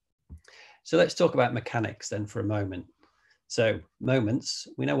 So let's talk about mechanics then for a moment. So moments,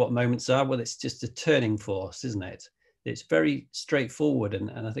 we know what moments are. Well, it's just a turning force, isn't it? It's very straightforward, and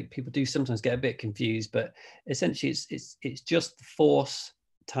I think people do sometimes get a bit confused, but essentially it's just the force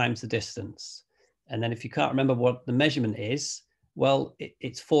times the distance. And then if you can't remember what the measurement is, well,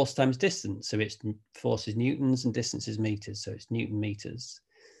 it's force times distance. So it's force is newtons and distance is meters. So it's Newton meters.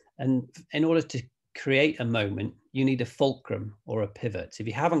 And in order to create a moment, you need a fulcrum or a pivot. If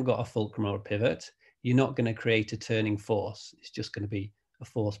you haven't got a fulcrum or a pivot, you're not going to create a turning force. It's just going to be a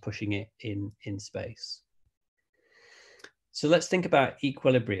force pushing it in space. So let's think about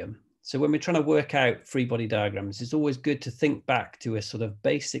equilibrium. So when we're trying to work out free body diagrams, it's always good to think back to a sort of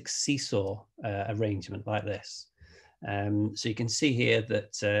basic seesaw arrangement like this. So you can see here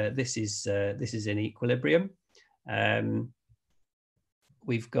that this is in equilibrium.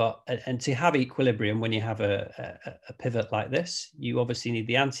 We've got, and to have equilibrium when you have a pivot like this, you obviously need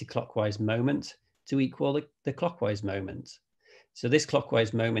the anti-clockwise moment to equal the clockwise moment. So this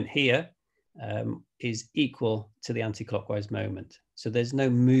clockwise moment here is equal to the anti-clockwise moment. So there's no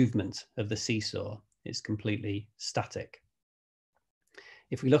movement of the seesaw. It's completely static.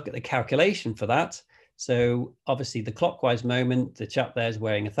 If we look at the calculation for that, so obviously the clockwise moment, the chap there is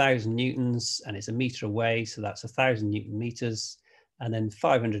wearing 1,000 newtons and it's a meter away. So that's 1,000 Newton meters. And then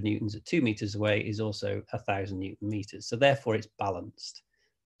 500 newtons at 2 meters away is also 1,000 Newton meters. So therefore it's balanced,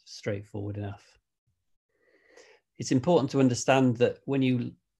 straightforward enough. It's important to understand that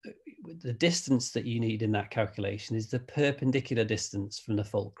when the distance that you need in that calculation is the perpendicular distance from the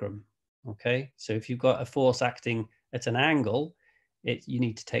fulcrum. Okay, so if you've got a force acting at an angle, you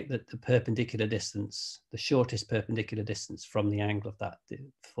need to take the perpendicular distance, the shortest perpendicular distance from the angle of that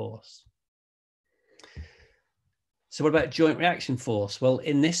force. So what about joint reaction force? Well,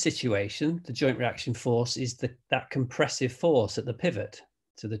 in this situation, the joint reaction force is that compressive force at the pivot.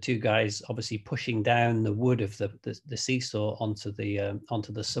 So the two guys obviously pushing down the wood of the seesaw onto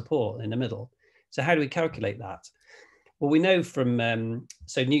the support in the middle. So how do we calculate that? Well, we know from,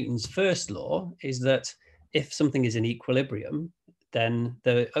 so Newton's first law is that if something is in equilibrium, then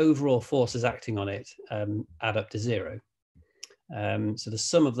the overall forces acting on it add up to zero. So the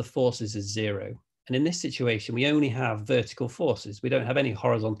sum of the forces is zero. And in this situation, we only have vertical forces. We don't have any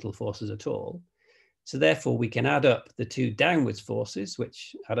horizontal forces at all. So therefore, we can add up the two downwards forces,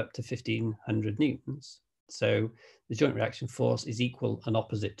 which add up to 1,500 newtons. So the joint reaction force is equal and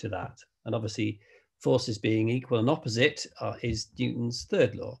opposite to that. And obviously, forces being equal and opposite is Newton's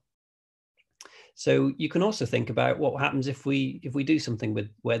third law. So you can also think about what happens if we do something with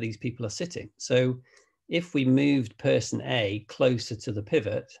where these people are sitting. So if we moved person A closer to the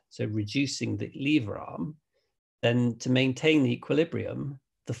pivot, so reducing the lever arm, then to maintain the equilibrium,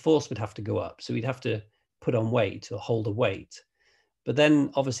 the force would have to go up. So we'd have to put on weight or hold a weight. But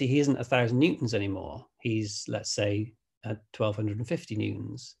then obviously he isn't 1,000 newtons anymore. He's, let's say, at 1,250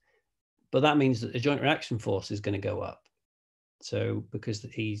 newtons. But that means that the joint reaction force is going to go up. So because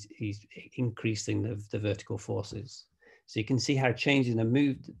he's increasing the vertical forces. So you can see how changing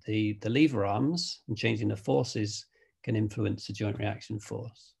the lever arms and changing the forces can influence the joint reaction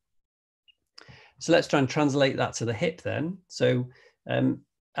force. So let's try and translate that to the hip then. So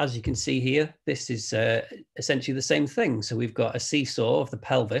as you can see here, this is essentially the same thing. So we've got a seesaw of the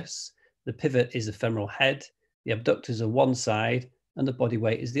pelvis. The pivot is the femoral head. The abductors are one side and the body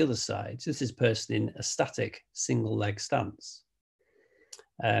weight is the other side. So this is a person in a static single leg stance.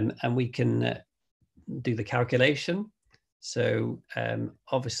 And we can do the calculation. So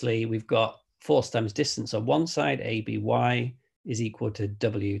obviously we've got force times distance on one side, ABY, is equal to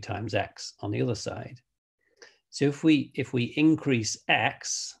W times X on the other side. So if we increase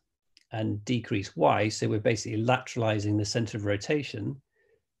X and decrease Y, so we're basically lateralizing the center of rotation,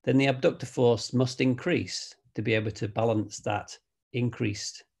 then the abductor force must increase to be able to balance that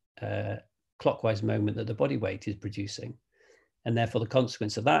increased clockwise moment that the body weight is producing. And therefore the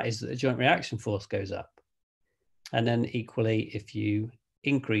consequence of that is that the joint reaction force goes up. And then equally, if you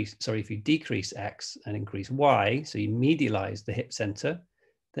decrease X and increase Y, so you medialize the hip center,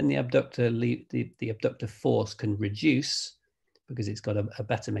 then the abductor force can reduce because it's got a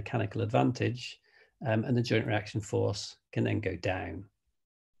better mechanical advantage, and the joint reaction force can then go down.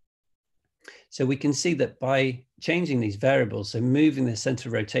 So we can see that by changing these variables, so moving the center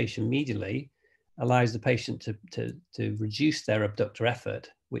of rotation medially allows the patient to reduce their abductor effort,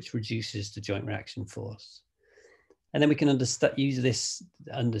 which reduces the joint reaction force. And then we can use this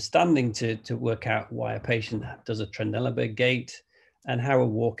understanding to work out why a patient does a Trendelenburg gait and how a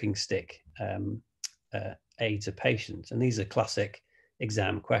walking stick aids a patient. And these are classic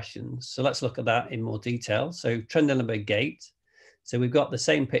exam questions. So let's look at that in more detail. So Trendelenburg gait. So we've got the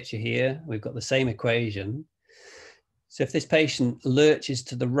same picture here. We've got the same equation. So if this patient lurches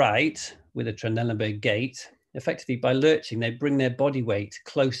to the right with a Trendelenburg gait, effectively by lurching, they bring their body weight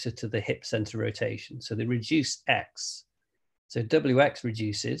closer to the hip center rotation. So they reduce X. So WX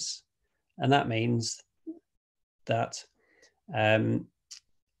reduces, and that means that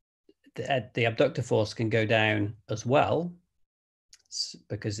the abductor force can go down as well,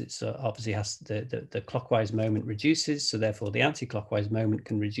 because it's obviously has the clockwise moment reduces, so therefore the anti-clockwise moment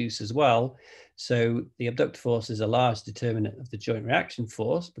can reduce as well. So the abductor force is a large determinant of the joint reaction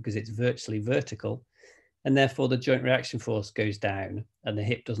force because it's virtually vertical, and therefore the joint reaction force goes down and the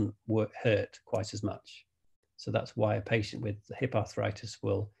hip doesn't hurt quite as much. So that's why a patient with hip arthritis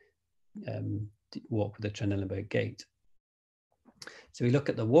will walk with a Trendelenburg gait. So we look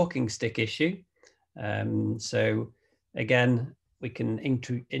at the walking stick issue. So again, we can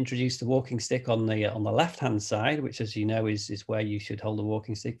introduce the walking stick on the left-hand side, which, as you know, is where you should hold the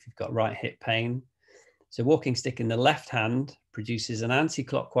walking stick if you've got right hip pain. So walking stick in the left hand produces an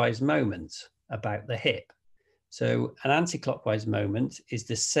anti-clockwise moment about the hip. So an anti-clockwise moment is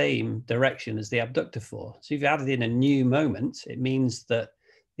the same direction as the abductor force. So if you added in a new moment, it means that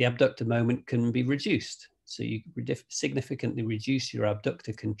the abductor moment can be reduced. So you significantly reduce your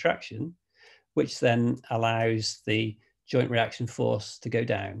abductor contraction, which then allows the joint reaction force to go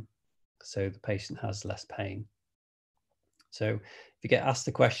down. So the patient has less pain. So if you get asked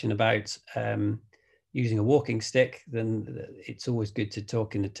the question about using a walking stick, then it's always good to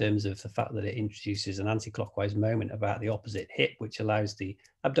talk in the terms of the fact that it introduces an anti-clockwise moment about the opposite hip, which allows the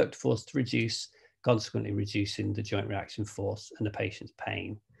abductor force to reduce, consequently reducing the joint reaction force and the patient's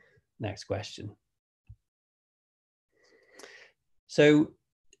pain. Next question. So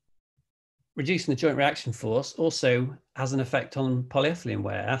reducing the joint reaction force also has an effect on polyethylene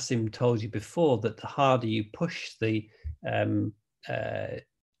wear. Asim told you before that the harder you push the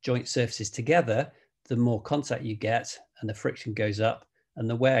joint surfaces together, the more contact you get and the friction goes up and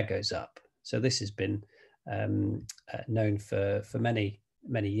the wear goes up. So this has been known for many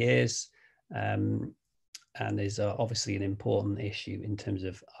years, and is obviously an important issue in terms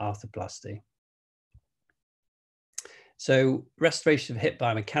of arthroplasty. So restoration of hip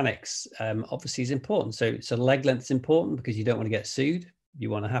biomechanics obviously is important. So leg length is important because you don't want to get sued. You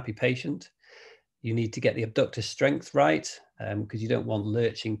want a happy patient. You need to get the abductor strength right because you don't want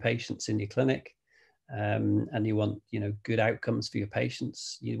lurching patients in your clinic. And you want, good outcomes for your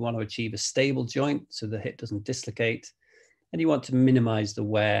patients. You want to achieve a stable joint so the hip doesn't dislocate, and you want to minimize the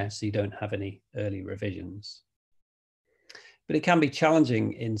wear so you don't have any early revisions. But it can be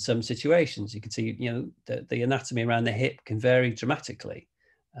challenging in some situations. You can see, the anatomy around the hip can vary dramatically,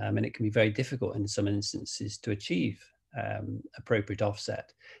 and it can be very difficult in some instances to achieve appropriate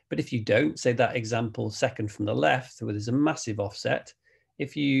offset. But if you don't, say that example second from the left, where there's a massive offset,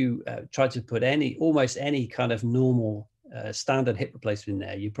 if you try to put almost any kind of normal standard hip replacement in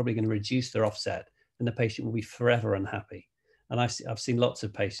there, you're probably going to reduce their offset and the patient will be forever unhappy. And I've seen lots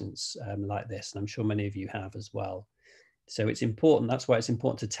of patients like this, and I'm sure many of you have as well. So it's important, that's why it's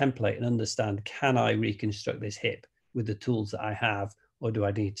important to template and understand, can I reconstruct this hip with the tools that I have, or do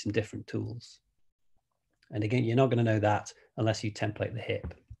I need some different tools? And again, you're not going to know that unless you template the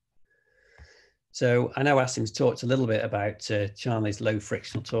hip. So I know Asim's talked a little bit about Charnley's low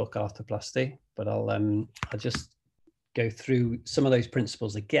frictional torque arthroplasty, but I'll just go through some of those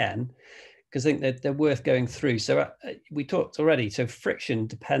principles again, because I think that they're worth going through. So we talked already, so friction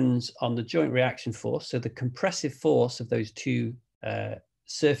depends on the joint reaction force, so the compressive force of those two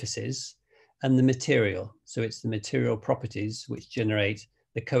surfaces, and the material. So it's the material properties which generate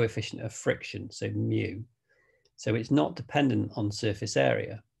the coefficient of friction, so mu. So it's not dependent on surface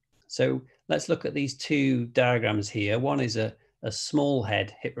area. So let's look at these two diagrams here. One is a small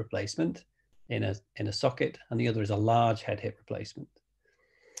head hip replacement in a socket, and the other is a large head hip replacement.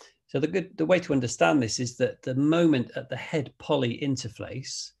 So the way to understand this is that the moment at the head poly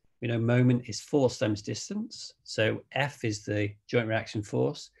interface, we know moment is force times distance. So F is the joint reaction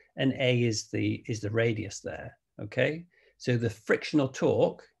force, and A is the radius there. Okay, so the frictional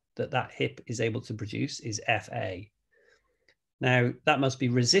torque that hip is able to produce is Fa. Now that must be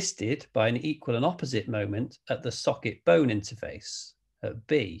resisted by an equal and opposite moment at the socket bone interface at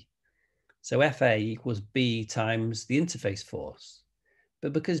B. So Fa equals B times the interface force.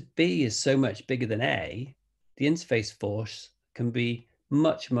 But because B is so much bigger than A, the interface force can be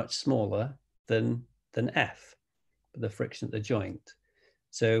much, much smaller than F, the friction at the joint.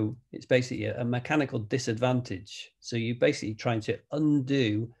 So it's basically a mechanical disadvantage. So you're basically trying to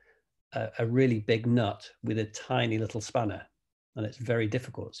undo a really big nut with a tiny little spanner, and it's very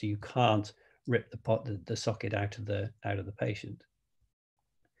difficult. So you can't rip the socket out of the patient.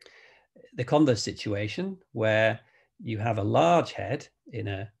 The converse situation where you have a large head in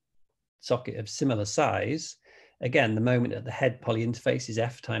a socket of similar size, again, the moment at the head poly interface is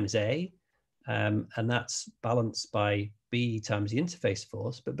F times A, and that's balanced by B times the interface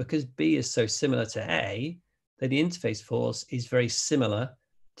force. But because B is so similar to A, then the interface force is very similar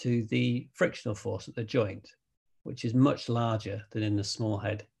to the frictional force at the joint, which is much larger than in the small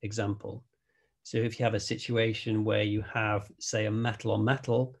head example. So if you have a situation where you have, say, a metal on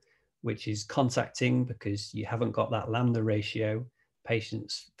metal, which is contacting because you haven't got that lambda ratio,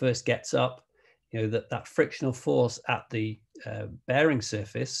 patient first gets up, that frictional force at the bearing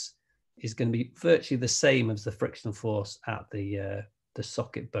surface is going to be virtually the same as the frictional force at the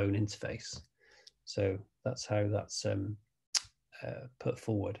socket bone interface. So that's how that's put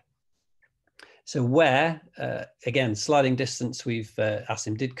forward. So where, again, sliding distance,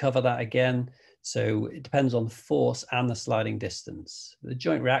 Asim did cover that again. So it depends on the force and the sliding distance. The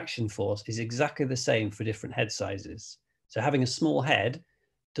joint reaction force is exactly the same for different head sizes. So having a small head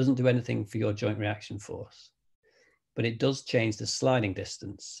doesn't do anything for your joint reaction force, but it does change the sliding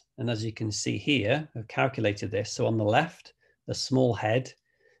distance. And as you can see here, I've calculated this. So on the left, the small head,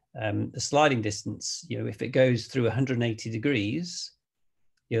 the sliding distance, if it goes through 180 degrees,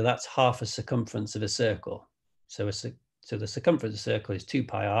 that's half a circumference of a circle. So the circumference of a circle is 2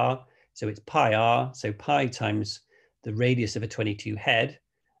 pi r. So it's pi r, so pi times the radius of a 22 head,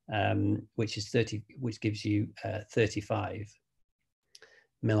 which is 30, which gives you 35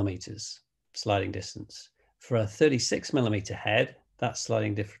 millimeters sliding distance. For a 36 millimeter head, that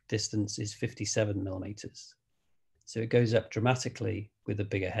sliding distance is 57 millimeters. So it goes up dramatically with a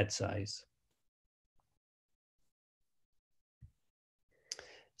bigger head size.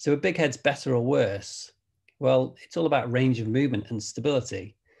 So a big head's better or worse? Well, it's all about range of movement and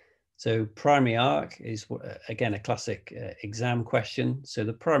stability. So primary arc is, again, a classic exam question. So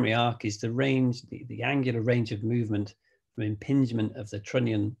the primary arc is the range, the angular range of movement from impingement of the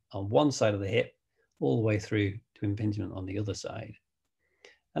trunnion on one side of the hip all the way through to impingement on the other side.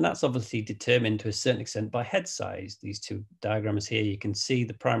 And that's obviously determined to a certain extent by head size. These two diagrams here, you can see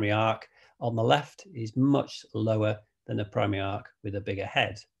the primary arc on the left is much lower than a primary arc with a bigger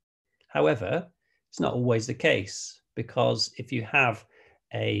head. However, it's not always the case, because if you have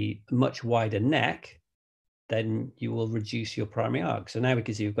a much wider neck, then you will reduce your primary arc. So now we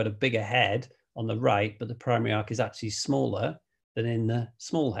can see you've got a bigger head on the right, but the primary arc is actually smaller than in the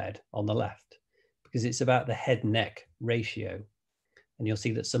small head on the left, because it's about the head-neck ratio. And you'll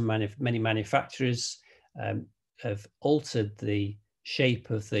see that many manufacturers have altered the shape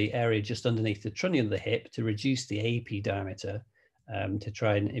of the area just underneath the trunnion of the hip to reduce the AP diameter to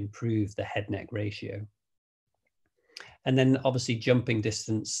try and improve the head-neck ratio. And then obviously jumping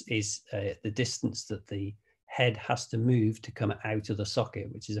distance is the distance that the head has to move to come out of the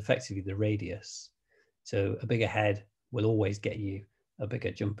socket, which is effectively the radius. So a bigger head will always get you a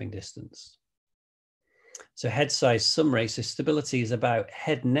bigger jumping distance. So head size summary, so stability is about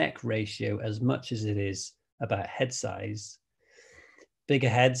head-neck ratio as much as it is about head size. Bigger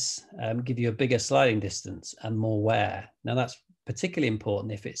heads give you a bigger sliding distance and more wear. Now that's particularly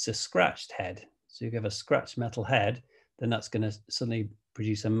important if it's a scratched head. So if you have a scratched metal head, then that's going to suddenly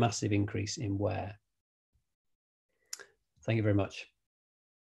produce a massive increase in wear. Thank you very much.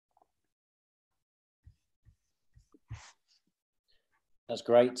 That's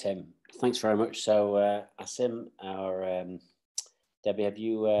great, Tim. Thanks very much. So, Asim, Debbie, have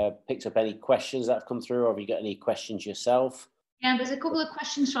you picked up any questions that have come through, or have you got any questions yourself? Yeah, there's a couple of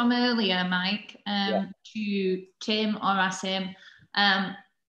questions from earlier, Mike, to Tim or Asim.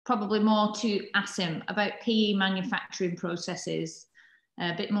 probably more to Asim about PE manufacturing processes.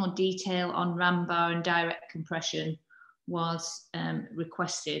 A bit more detail on ram bar and direct compression was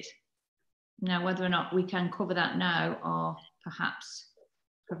requested. Now, whether or not we can cover that now or perhaps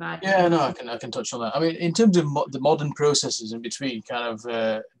provide. Yeah, no, I can touch on that. I mean, in terms of the modern processes in between, kind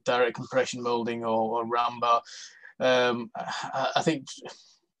of direct compression molding or ram bar, I think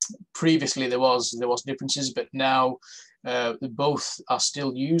previously there was differences, but now both are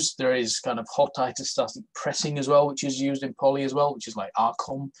still used. There is kind of hot isostatic pressing as well, which is used in poly as well, which is like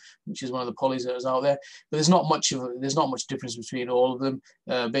Arcom, which is one of the polys that is out there. But there's not much difference between all of them.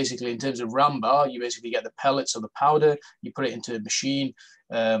 Basically, in terms of ram bar, you basically get the pellets or the powder, you put it into a machine,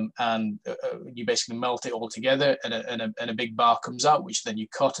 and you basically melt it all together, and a big bar comes out, which then you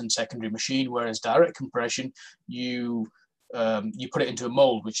cut and secondary machine. Whereas direct compression, you put it into a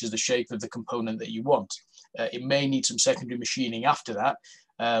mold, which is the shape of the component that you want. It may need some secondary machining after that,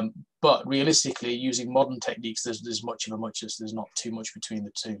 but realistically, using modern techniques, there's much of a muchness. There's not too much between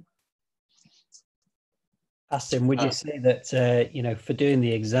the two. Asim, would you say that for doing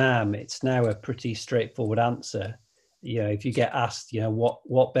the exam, it's now a pretty straightforward answer? If you get asked,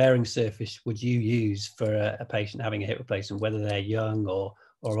 what bearing surface would you use for a patient having a hip replacement, whether they're young or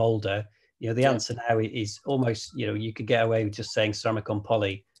older, the answer now is almost, you could get away with just saying ceramic on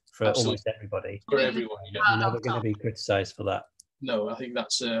poly for almost everybody. For everyone, yeah. You're never going to be criticised for that. No, I think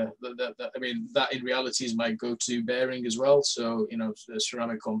that's I mean, that in reality is my go-to bearing as well. So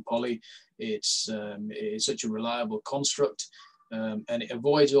ceramic on poly, it's such a reliable construct. And it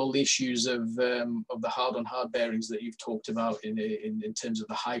avoids all the issues of the hard-on-hard bearings that you've talked about in terms of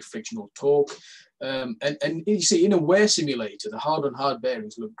the high frictional torque. And you see, in a wear simulator, the hard-on-hard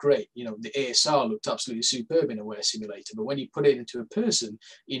bearings look great. The ASR looked absolutely superb in a wear simulator, but when you put it into a person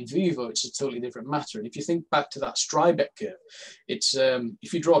in vivo, it's a totally different matter. And if you think back to that Stribeck curve, it's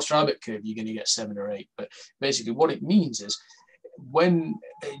if you draw a Stribeck curve, you're going to get 7 or 8. But basically, what it means is, when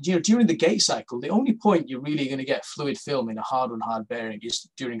during the gate cycle, the only point you're really going to get fluid film in a hard-on-hard bearing is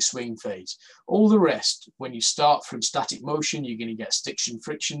during swing phase. All the rest, when you start from static motion, you're going to get stiction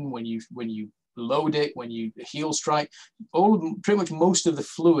friction. When you load it, when you heel strike, pretty much most of the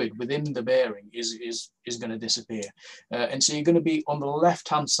fluid within the bearing is going to disappear, and so you're going to be on the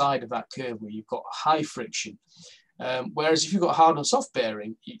left-hand side of that curve where you've got high friction. Whereas if you've got a hard and soft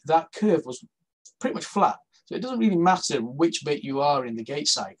bearing, that curve was pretty much flat. So it doesn't really matter which bit you are in the gate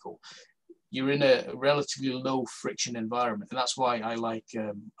cycle. You're in a relatively low friction environment. And that's why I like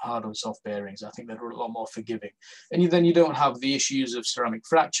hard on soft bearings. I think they're a lot more forgiving. And then you don't have the issues of ceramic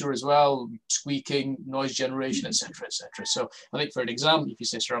fracture as well, squeaking, noise generation, etc., etc. So I think for an exam, if you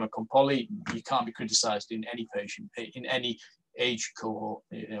say ceramic on poly, you can't be criticized in any patient, in any age cohort.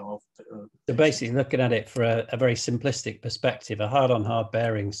 So basically looking at it for a very simplistic perspective, a hard-on-hard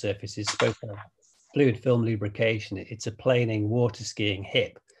bearing surface is supposed to have fluid film lubrication. It's a planing water skiing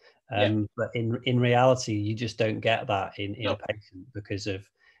hip. But in reality, you just don't get that in a patient because of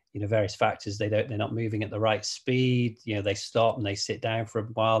various factors. They're not moving at the right speed. They stop and they sit down for a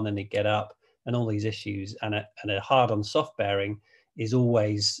while and then they get up, and all these issues. And a hard on soft bearing is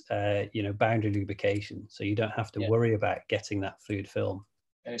always boundary lubrication, so you don't have to worry about getting that fluid film.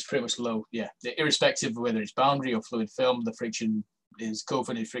 And it's pretty much low. Yeah, irrespective of whether it's boundary or fluid film, the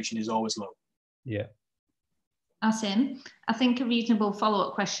coefficient friction is always low. Yeah. Asim, I think a reasonable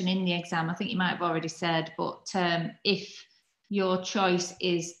follow-up question in the exam, I think you might have already said, but if your choice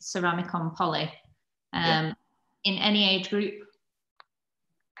is ceramic on poly, in any age group,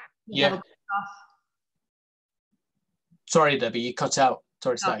 Sorry, Debbie, you cut out.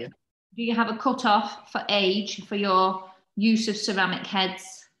 Sorry, say that again. Do you have a cut-off for age for your use of ceramic heads?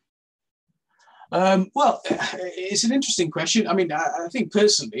 Well, it's an interesting question. I mean, I think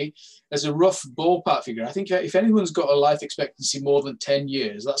personally, as a rough ballpark figure, I think if anyone's got a life expectancy more than 10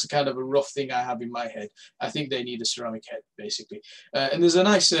 years, that's a kind of a rough thing I have in my head. I think they need a ceramic head, basically. And there's a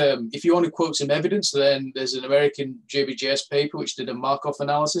nice, if you want to quote some evidence, then there's an American JBJS paper which did a Markov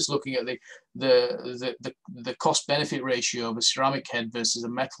analysis looking at the cost-benefit ratio of a ceramic head versus a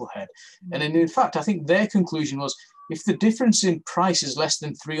metal head. And in fact, I think their conclusion was, if the difference in price is less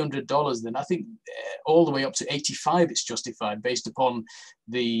than $300, then I think all the way up to $85 it's justified based upon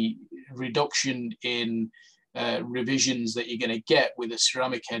the reduction in revisions that you're going to get with a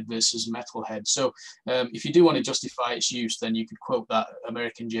ceramic head versus metal head. So if you do want to justify its use, then you could quote that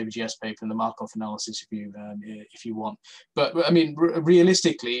American JBJS paper and the Markov analysis if you want. But I mean,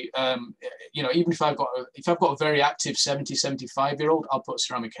 realistically, even if I've got a very active 70, 75-year-old, I'll put a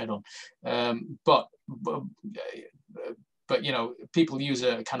ceramic head on. But people use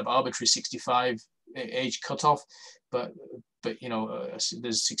a kind of arbitrary 65 age cutoff. But but you know,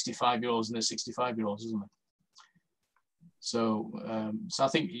 there's 65-year-olds and there's 65-year-olds, isn't there? So, so I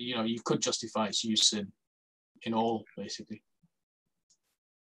think, you know, you could justify its use in all, basically.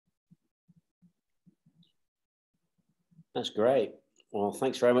 That's great. Well,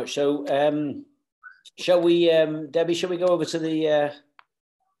 thanks very much. So, shall we, Debbie? Shall we go over to the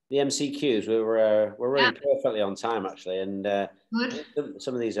MCQs? We're running perfectly on time, actually, and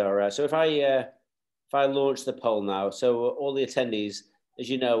some of these are. So if I launch the poll now, so all the attendees, as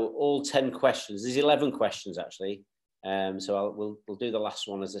you know, all 10 questions. There's 11 questions actually. So we'll do the last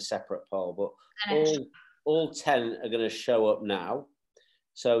one as a separate poll, but all 10 are going to show up now.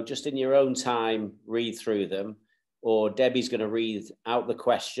 So just in your own time, read through them, or Debbie's going to read out the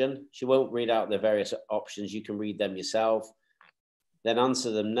question. She won't read out the various options. You can read them yourself, then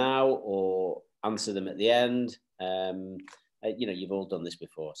answer them now or answer them at the end. You know, you've all done this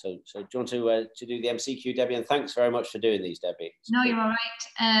before. So do you want to do the MCQ, Debbie? And thanks very much for doing these, Debbie. No, you're all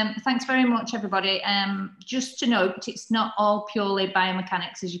right. Thanks very much, everybody. Just to note, it's not all purely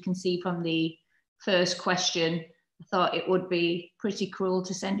biomechanics, as you can see from the first question. I thought it would be pretty cruel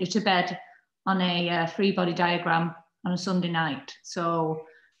to send you to bed on a free body diagram on a Sunday night. So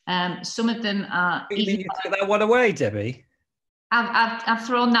some of them are easy. You took that one away, Debbie? I've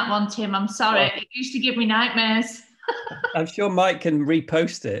thrown that one, Tim. I'm sorry. It used to give me nightmares. I'm sure Mike can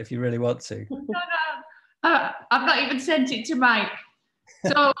repost it if you really want to. No. I've not even sent it to Mike.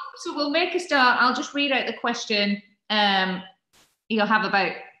 So we'll make a start. I'll just read out the question. You'll have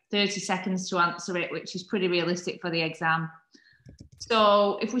about 30 seconds to answer it, which is pretty realistic for the exam.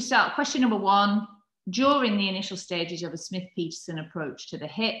 So if we start, question number 1, during the initial stages of a Smith-Peterson approach to the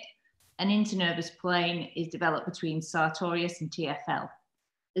hip, an internervous plane is developed between sartorius and TFL.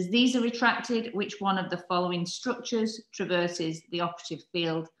 As these are retracted, which one of the following structures traverses the operative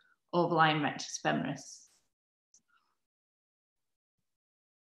field overlying rectus femoris?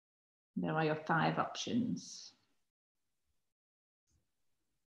 There are your 5 options.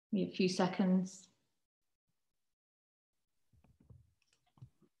 Give me a few seconds.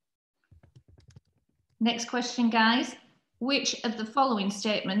 Next question, guys. Which of the following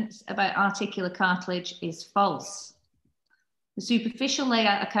statements about articular cartilage is false? The superficial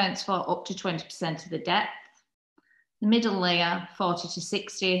layer accounts for up to 20% of the depth. The middle layer, 40 to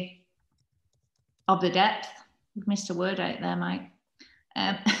 60 of the depth. We've missed a word out there, Mike.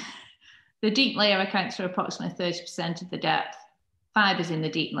 The deep layer accounts for approximately 30% of the depth. Fibers in the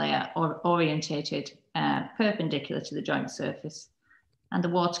deep layer are orientated perpendicular to the joint surface. And the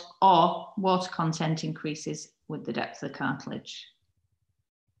water content increases with the depth of the cartilage.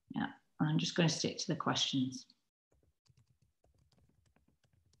 Yeah, I'm just going to stick to the questions.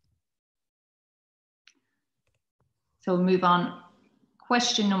 So we'll move on.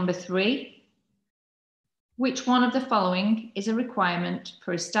 Question number 3. Which one of the following is a requirement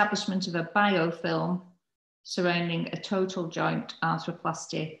for establishment of a biofilm surrounding a total joint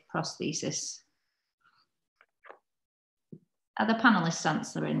arthroplasty prosthesis? Are the panelists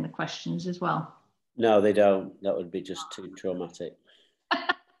answering the questions as well? No, they don't. That would be just too traumatic.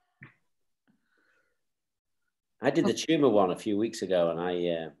 I did the tumour one a few weeks ago, and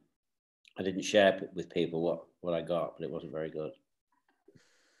I didn't share with people what I got, but it wasn't very good.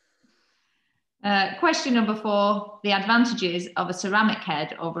 Question number 4. The advantages of a ceramic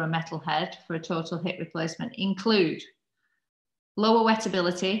head over a metal head for a total hip replacement include lower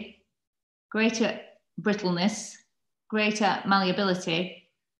wettability, greater brittleness, greater malleability,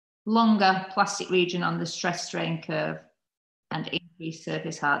 longer plastic region on the stress strain curve, and increased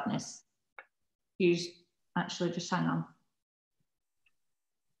surface hardness. Actually, just hang on.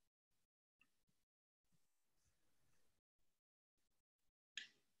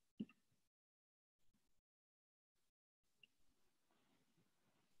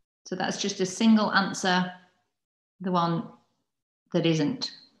 So that's just a single answer, the one that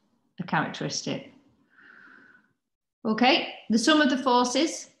isn't a characteristic. Okay, the sum of the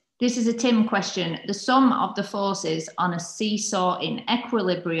forces. This is a Tim question. The sum of the forces on a seesaw in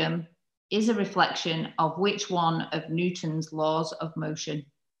equilibrium is a reflection of which one of Newton's laws of motion?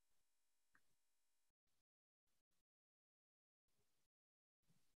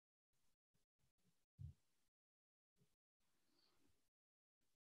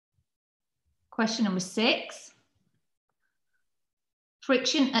 Question number 6.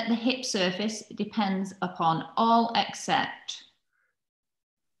 Friction at the hip surface depends upon all except.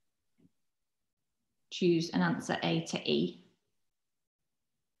 Choose an answer A to E.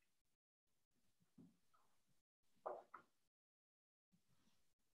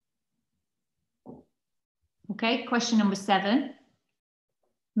 Okay, question number 7.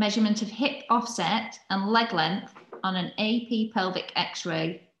 Measurement of hip offset and leg length on an AP pelvic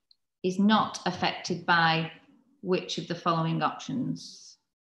X-ray is not affected by which of the following options?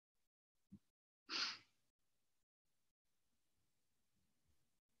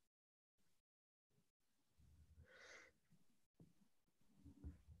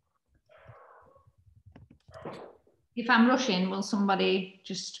 If I'm rushing, will somebody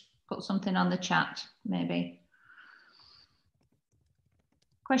just put something on the chat, maybe?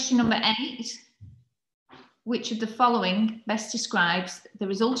 Question number 8. Which of the following best describes the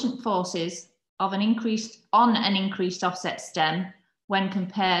resultant forces of an increased offset stem when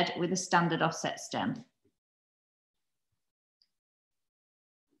compared with a standard offset stem?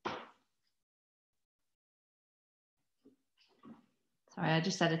 Sorry, I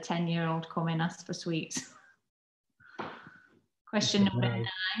just had a 10-year-old come in and ask for sweets. Question number 9.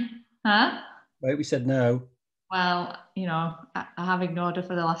 Huh? Right, we said no. Well, you know, I have ignored her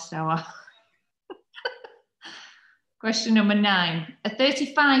for the last hour. Question number 9. A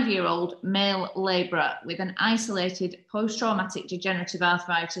 35-year-old male labourer with an isolated post-traumatic degenerative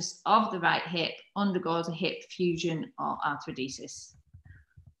arthritis of the right hip undergoes a hip fusion or arthrodesis.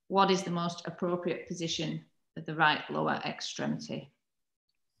 What is the most appropriate position of the right lower extremity?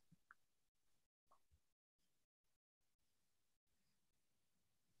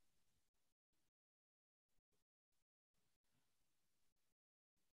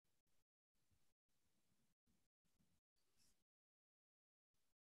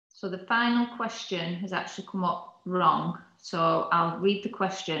 So the final question has actually come up wrong. So I'll read the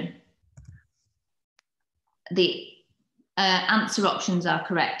question. The answer options are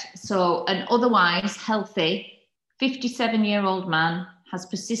correct. So an otherwise healthy 57-year-old man has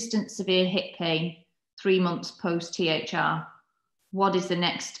persistent severe hip pain 3 months post THR. What is the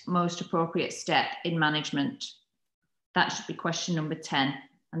next most appropriate step in management? That should be question number 10.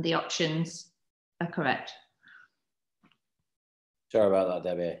 And the options are correct. Sorry about that,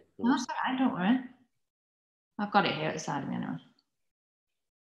 Debbie. No, that's all right, don't worry. I've got it here at the side of me anyway.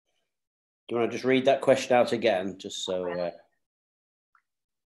 Do you want to just read that question out again, just so...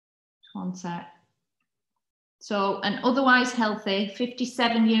 One sec. So an otherwise healthy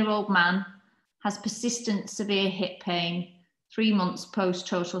 57-year-old man has persistent severe hip pain 3 months post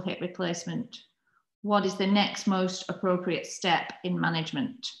total hip replacement. What is the next most appropriate step in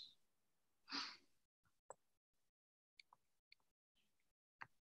management?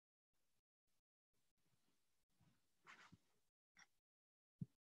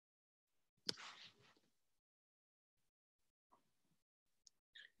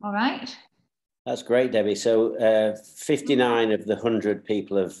 All right. That's great, Debbie. So 59 of the 100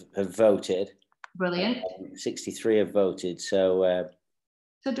 people have voted. Brilliant. 63 have voted. So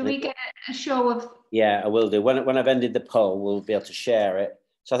do we get a show of... Yeah, I will do. When I've ended the poll, we'll be able to share it.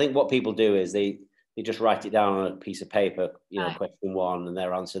 So I think what people do is they just write it down on a piece of paper, you know, question 1 and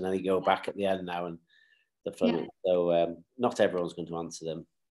their answer, and then they go back at the end now and the fun. Yeah. So not everyone's going to answer them.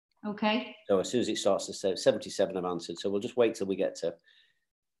 Okay. So as soon as it starts to say 77 have answered. So we'll just wait till we get to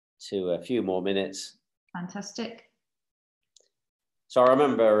a few more minutes. Fantastic. So I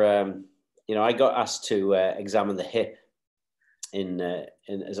remember, you know, I got asked to examine the hip in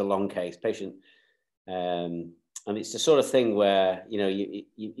as a long case patient, and it's the sort of thing where, you know,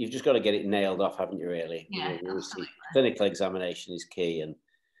 you've just got to get it nailed off, haven't you? Really? Yeah. You know, clinical examination is key, and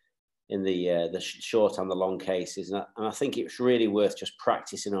in the short and the long cases, and I think it's really worth just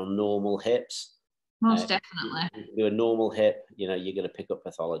practicing on normal hips. Most definitely. If you do a normal hip, you know, you're going to pick up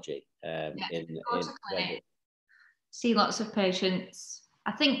pathology. See lots of patients.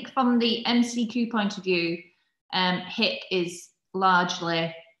 I think from the MCQ point of view, hip is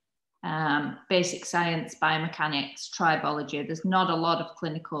largely basic science, biomechanics, tribology. There's not a lot of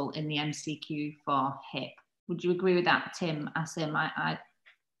clinical in the MCQ for hip. Would you agree with that, Tim? Asim,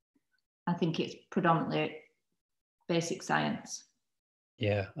 I think it's predominantly basic science.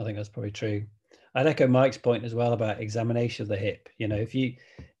 Yeah, I think that's probably true. I'd echo Mike's point as well about examination of the hip. You know, if you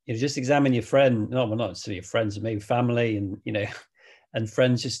just examine your friend, not necessarily your friends, maybe family, and you know, and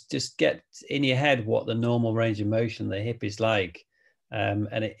friends, just get in your head what the normal range of motion of the hip is like, and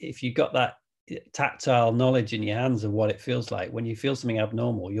if you've got that tactile knowledge in your hands of what it feels like when you feel something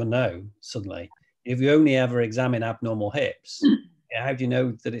abnormal, you'll know suddenly. If you only ever examine abnormal hips, how do you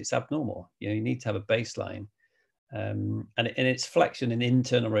know that it's abnormal? You know, you need to have a baseline. And it's flexion and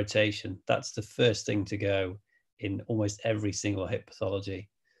internal rotation. That's the first thing to go in almost every single hip pathology.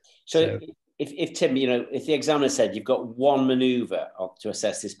 So if Tim, you know, if the examiner said you've got one maneuver to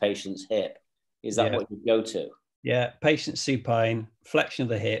assess this patient's hip, is that what you go to? Yeah, patient supine, flexion of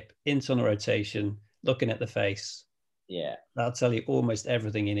the hip, internal rotation, looking at the face. Yeah. That'll tell you almost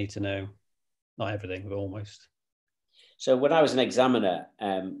everything you need to know. Not everything, but almost. So when I was an examiner,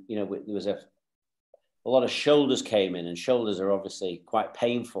 you know, there was a lot of shoulders came in, and shoulders are obviously quite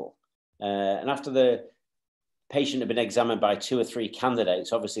painful. And after the patient had been examined by 2 or 3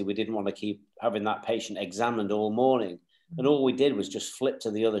 candidates, obviously we didn't want to keep having that patient examined all morning. And all we did was just flip to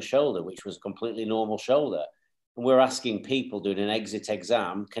the other shoulder, which was a completely normal shoulder. And we're asking people doing an exit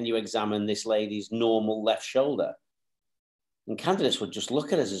exam, can you examine this lady's normal left shoulder? And candidates would just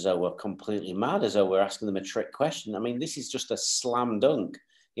look at us as though we're completely mad, as though we're asking them a trick question. I mean, this is just a slam dunk,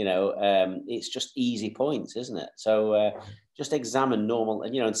 you know, it's just easy points, isn't it? So just examine normal,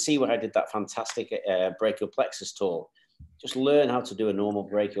 and, you know, and see where I did that fantastic brachial plexus talk. Just learn how to do a normal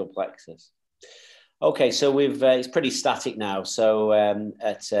brachial plexus. Okay, so we've it's pretty static now. So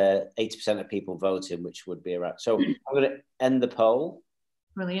at 80% of people voting, which would be around. So I'm going to end the poll.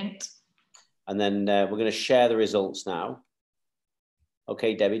 Brilliant. And then we're going to share the results now.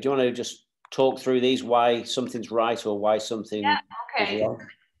 Okay, Debbie, do you want to just talk through these, why something's right or why something is wrong?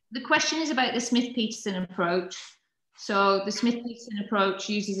 The question is about the Smith-Peterson approach. So the Smith-Peterson approach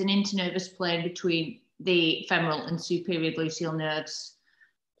uses an internervous plane between the femoral and superior gluteal nerves.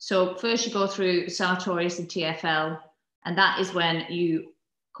 So first you go through sartorius and TFL, and that is when you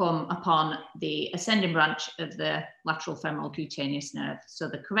come upon the ascending branch of the lateral femoral cutaneous nerve. So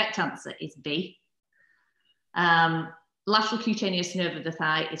the correct answer is B. Lateral cutaneous nerve of the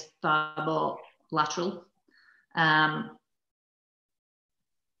thigh is far more lateral.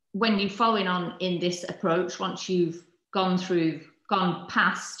 When you're following on in this approach, once you've gone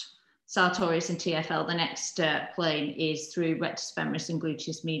past sartorius and TFL, the next plane is through rectus femoris and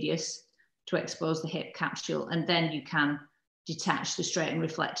gluteus medius to expose the hip capsule, and then you can detach the straight and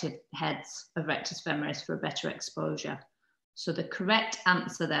reflective heads of rectus femoris for a better exposure. So the correct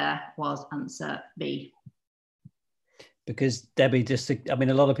answer there was answer B. Because Debbie, I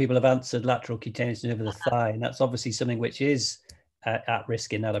mean, a lot of people have answered lateral cutaneous nerve of the thigh, and that's obviously something which is at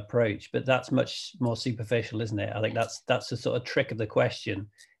risk in that approach, but that's much more superficial, isn't it? I think that's the sort of trick of the question,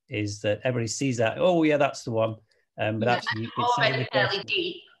 is that everybody sees that, oh yeah, that's the one, but yeah, actually it's already fairly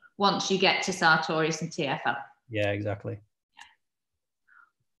deep once you get to sartorius and TFL. Yeah, exactly.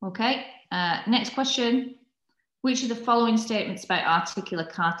 Okay, next question. Which of the following statements about articular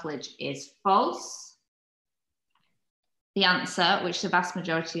cartilage is false? The answer, which the vast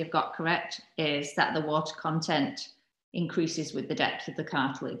majority have got correct, is that the water content increases with the depth of the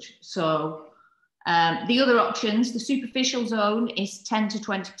cartilage. So the other options, the superficial zone is 10 to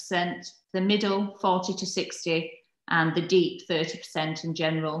 20%, the middle 40 to 60, and the deep 30% in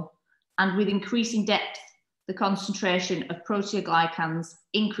general. And with increasing depth, the concentration of proteoglycans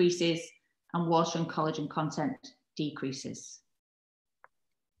increases and water and collagen content decreases. Is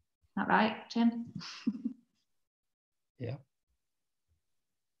that right, Tim? Yeah.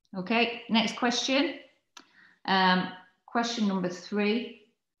 Okay, next question. Question number 3.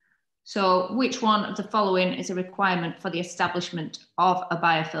 So which one of the following is a requirement for the establishment of a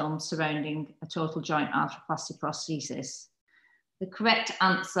biofilm surrounding a total joint arthroplasty prosthesis? The correct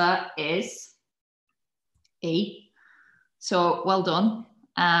answer is E. So well done.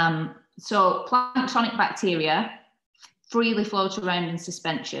 So planktonic bacteria freely float around in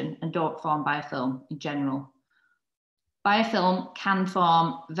suspension and don't form biofilm in general. Biofilm can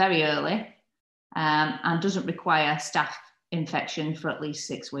form very early and doesn't require staph infection for at least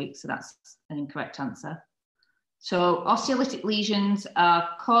 6 weeks. So that's an incorrect answer. So osteolytic lesions are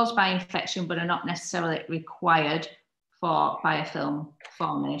caused by infection, but are not necessarily required for biofilm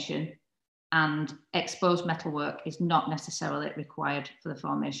formation. And exposed metalwork is not necessarily required for the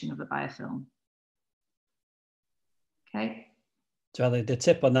formation of a biofilm. Okay. So the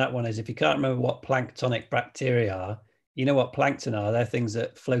tip on that one is, if you can't remember what planktonic bacteria are, you know what plankton are. They're things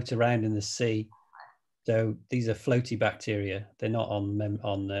that float around in the sea. So these are floaty bacteria. They're not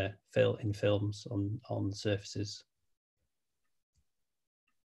in films on surfaces.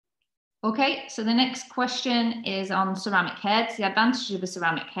 Okay, so the next question is on ceramic heads. The advantages of a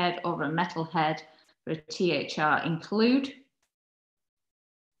ceramic head over a metal head for a THR include.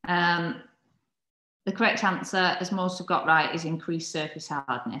 The correct answer, as most have got right, is increased surface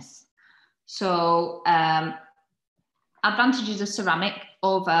hardness. So advantages of ceramic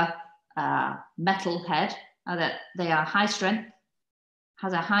over metal head are that they are high strength,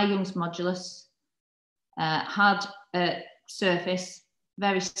 has a high Young's modulus, hard surface,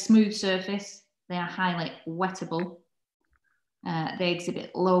 very smooth surface. They are highly wettable. They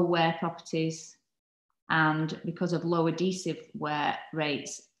exhibit low wear properties, and because of low adhesive wear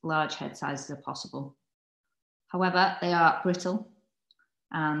rates, large head sizes are possible. However, they are brittle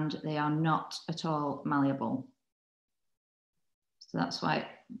and they are not at all malleable. So that's why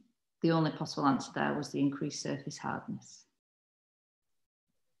the only possible answer there was the increased surface hardness.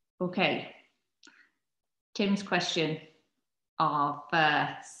 Okay, Tim's question of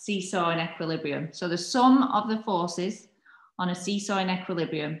seesaw in equilibrium. So the sum of the forces on a seesaw in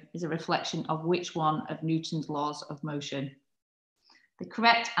equilibrium is a reflection of which one of Newton's laws of motion? The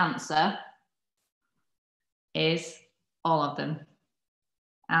correct answer is all of them.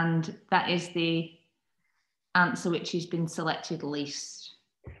 And that is the answer which has been selected least.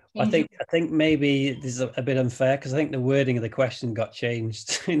 I think maybe this is a bit unfair because I think the wording of the question got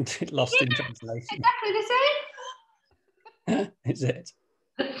changed into lost in translation. Exactly the same. Is it?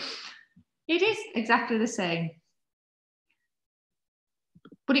 It is exactly the same.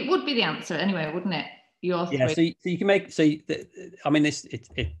 But it would be the answer anyway, wouldn't it? Your yeah. three. So you can make. So I mean,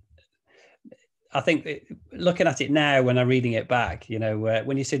 I think looking at it now, when I'm reading it back, you know,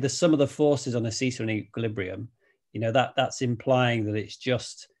 when you say the sum of the forces on a seesaw in equilibrium, you know, that's implying that it's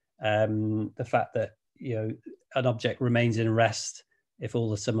just the fact that, you know, an object remains in rest if all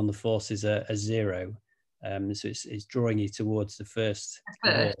the sum of the forces are zero. So it's drawing you towards the first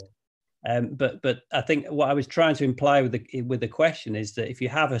law. But I think what I was trying to imply with the question is that if you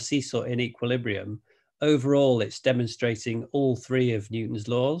have a seesaw in equilibrium, overall it's demonstrating all three of Newton's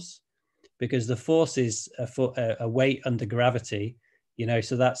laws, because the force is a weight under gravity, you know,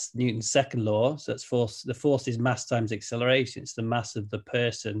 so that's Newton's second law. So that's force. The force is mass times acceleration. It's the mass of the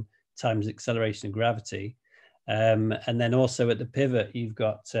person times acceleration of gravity. And then also at the pivot, you've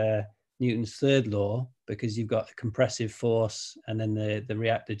got Newton's third law, because you've got a compressive force and then the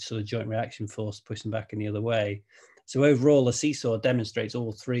reacted sort of joint reaction force pushing back in the other way. So overall, the seesaw demonstrates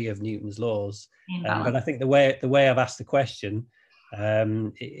all three of Newton's laws. But I think the way I've asked the question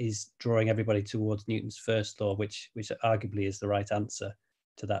is drawing everybody towards Newton's first law, which arguably is the right answer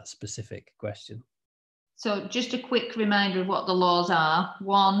to that specific question. So just a quick reminder of what the laws are.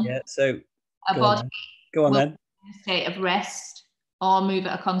 One, yeah, so a body will be in a state of rest or move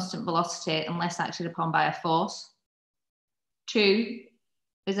at a constant velocity unless acted upon by a force. Two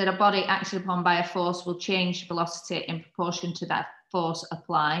is that a body acted upon by a force will change velocity in proportion to that force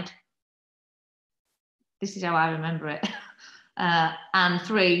applied. This is how I remember it. And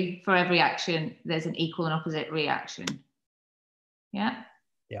three, for every action, there's an equal and opposite reaction. Yeah?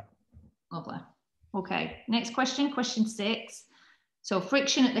 Yeah. Lovely. Okay, next question, question 6. So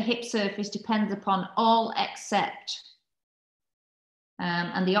friction at the hip surface depends upon all except,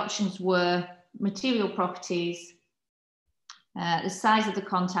 and the options were material properties, the size of the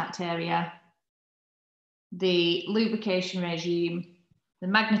contact area, the lubrication regime, the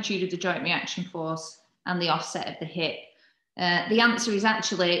magnitude of the joint reaction force, and the offset of the hip. The answer is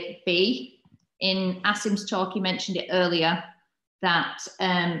actually B. In Asim's talk, he mentioned it earlier, that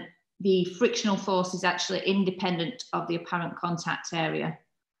the frictional force is actually independent of the apparent contact area.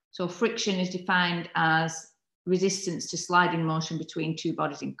 So friction is defined as resistance to sliding motion between two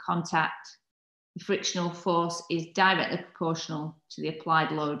bodies in contact. The frictional force is directly proportional to the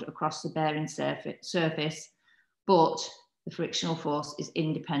applied load across the bearing surface, but the frictional force is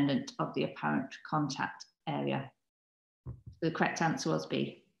independent of the apparent contact area. The correct answer was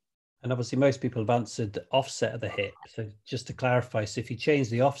B. And obviously most people have answered the offset of the hip. So just to clarify, so if you change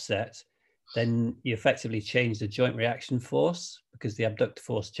the offset, then you effectively change the joint reaction force because the abductor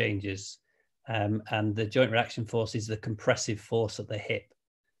force changes. And the joint reaction force is the compressive force at the hip.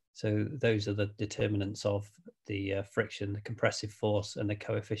 So those are the determinants of the friction, the compressive force and the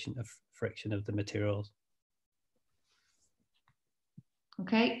coefficient of friction of the materials.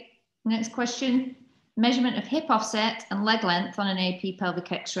 Okay, next question. Measurement of hip offset and leg length on an AP pelvic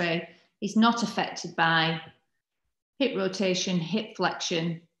X-ray is not affected by hip rotation, hip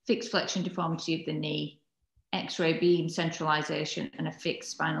flexion, fixed flexion deformity of the knee, X-ray beam centralization, and a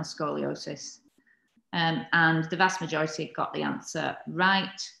fixed spinal scoliosis. And the vast majority got the answer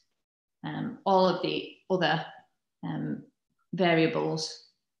right. All of the other variables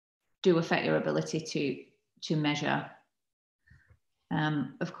do affect your ability to measure.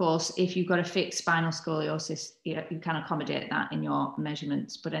 Of course, if you've got a fixed spinal scoliosis, you can accommodate that in your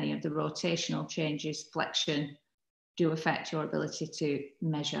measurements, but any of the rotational changes, flexion, do affect your ability to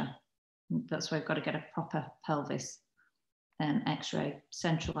measure. That's why we've got to get a proper pelvis X-ray,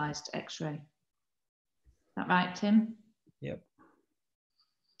 centralized X-ray. Is that right, Tim? Yep.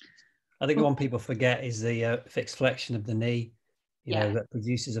 I think the one people forget is the fixed flexion of the knee, you know, that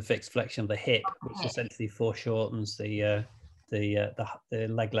produces a fixed flexion of the hip, which essentially foreshortens the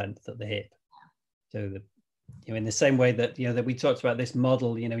leg length at the hip. So in the same way that that we talked about this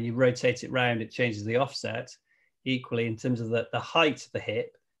model, when you rotate it round, it changes the offset. Equally, in terms of the height of the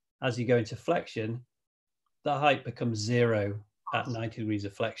hip, as you go into flexion, the height becomes 0 at 90 degrees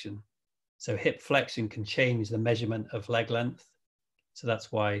of flexion. So hip flexion can change the measurement of leg length. So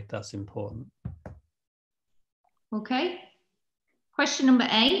that's why that's important. Okay. Question number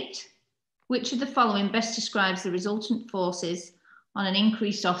 8. Which of the following best describes the resultant forces on an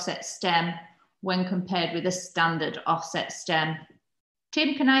increased offset stem when compared with a standard offset stem?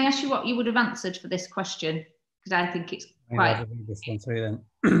 Tim, can I ask you what you would have answered for this question? Because I think it's quite... I'll read this one through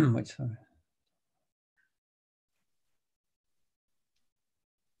then. Which one?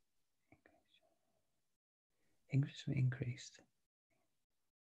 Increased.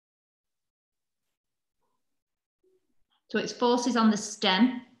 So it's forces on the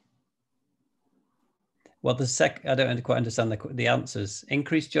stem. Well, I don't quite understand the answers.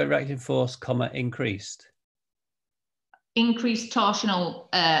 Increased joint reaction force, comma, increased. Increased torsional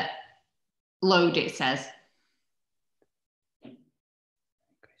load, it says.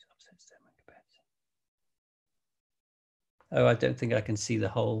 Oh, I don't think I can see the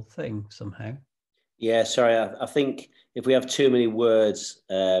whole thing somehow. Yeah, sorry. I think if we have too many words,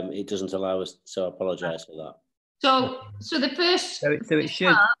 it doesn't allow us. So I apologise for that. So the first. So it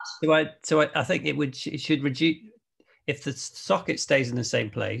should. I think it should reduce if the socket stays in the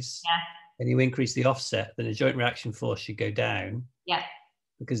same place. Yeah. And you increase the offset, then the joint reaction force should go down. Yeah.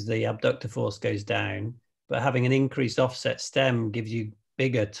 Because the abductor force goes down, but having an increased offset stem gives you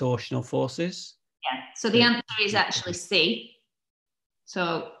bigger torsional forces. Yeah. So the answer is actually C.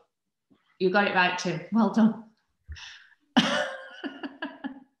 So you got it right too. Well done.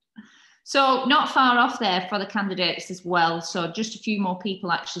 So not far off there for the candidates as well. So just a few more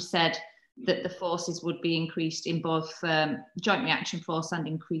people actually said that the forces would be increased in both joint reaction force and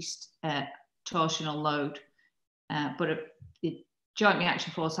increased torsional load. But the joint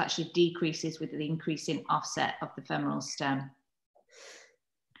reaction force actually decreases with the increase in offset of the femoral stem.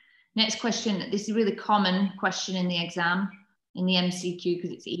 Next question. This is a really common question in the exam, in the MCQ,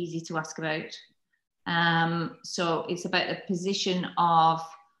 because it's easy to ask about. So it's about the position of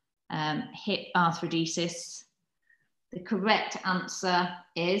hip arthrodesis. The correct answer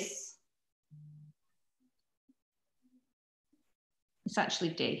is, it's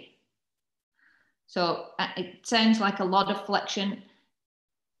actually D. So it sounds like a lot of flexion.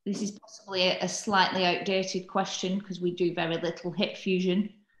 This is possibly a slightly outdated question because we do very little hip fusion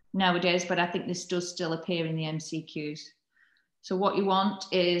nowadays, but I think this does still appear in the MCQs. So what you want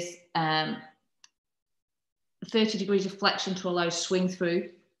is 30 degrees of flexion to allow swing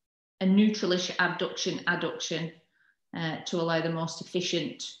through, a neutralish abduction, adduction to allow the most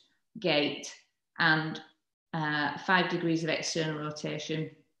efficient gait, and 5 degrees of external rotation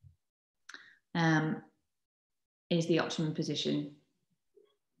is the optimum position.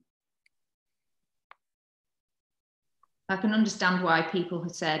 I can understand why people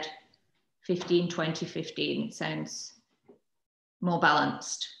have said 15, 20, 15. It sounds more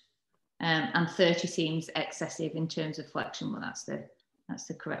balanced. And 30 seems excessive in terms of flexion, but that's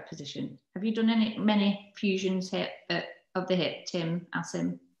the correct position. Have you done many fusions of the hip, Tim,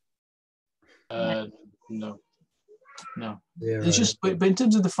 Asim? No. It's just, but in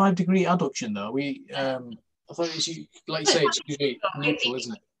terms of the 5 degree adduction, though, I thought it's, like you say, it's usually neutral,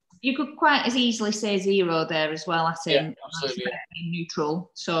 isn't it? You could quite as easily say 0 there as well, Asim. Yeah, absolutely. Yeah. Neutral.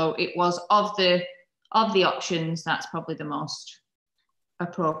 So it was of the options, that's probably the most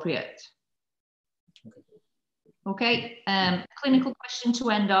appropriate. Okay, clinical question to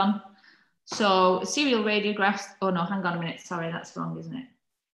end on. So serial radiographs, oh no, hang on a minute, sorry, that's wrong, isn't it?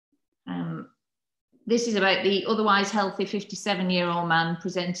 This is about the otherwise healthy 57-year-old man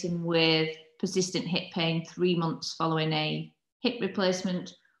presenting with persistent hip pain 3 months following a hip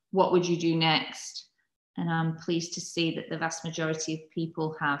replacement. What would you do next? And I'm pleased to see that the vast majority of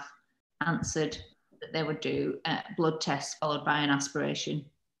people have answered that they would do blood tests followed by an aspiration.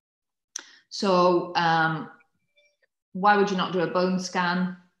 So why would you not do a bone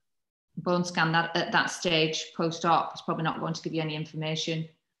scan? Bone scan that at that stage post-op is probably not going to give you any information.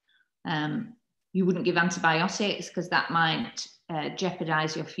 You wouldn't give antibiotics because that might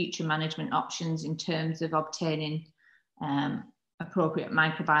jeopardize your future management options in terms of obtaining appropriate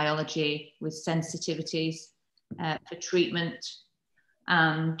microbiology with sensitivities for treatment.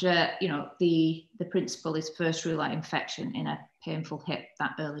 And you know, the principle is first rule out infection in a painful hip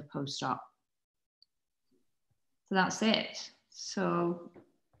that early post-op. So that's it. So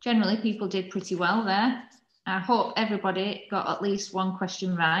generally people did pretty well there. I hope everybody got at least one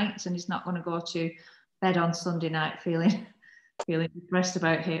question right and is not going to go to bed on Sunday night feeling depressed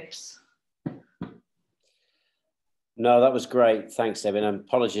about hips. No, that was great. Thanks, Debbie. And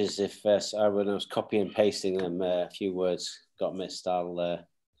apologies if when I was copying and pasting them, a few words got missed. I'll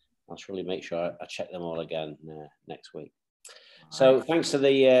surely make sure I check them all again next week. So thanks to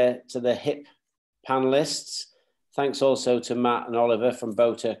the hip panelists. Thanks also to Matt and Oliver from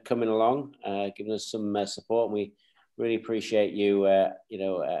BOTA coming along, giving us some support. And we really appreciate you,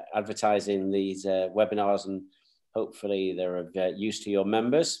 advertising these webinars, and hopefully they're of use to your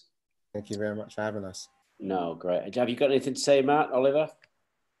members. Thank you very much for having us. No, great. Have you got anything to say, Matt, Oliver?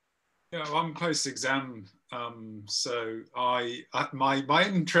 Yeah, well, I'm post-exam, so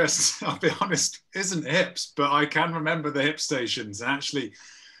my interest, I'll be honest, isn't hips, but I can remember the hip stations, and actually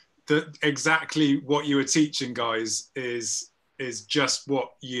exactly what you were teaching, guys, is just what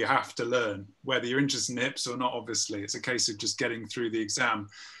you have to learn, whether you're interested in hips or not. Obviously, it's a case of just getting through the exam.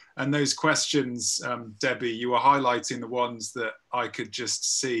 And those questions, Debbie, you were highlighting the ones that I could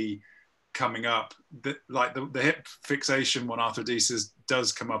just see coming up. Like the hip fixation one, arthrodesis,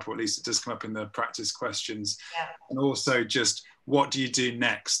 does come up, or at least it does come up in the practice questions. Yeah. And also just what do you do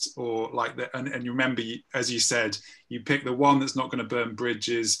next, or like that. And you remember, as you said, you pick the one that's not going to burn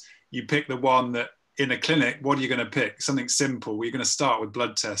bridges. You pick the one that in a clinic, what are you going to pick? Something simple. You're going to start with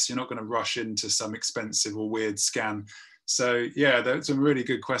blood tests. You're not going to rush into some expensive or weird scan. So yeah, there's some really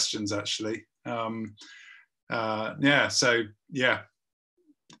good questions actually. Yeah, so yeah,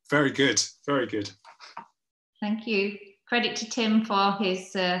 very good, very good. Thank you. Credit to Tim for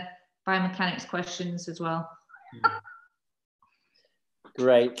his biomechanics questions as well.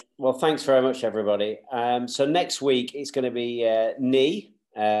 Great. Well, thanks very much, everybody. So next week it's going to be knee,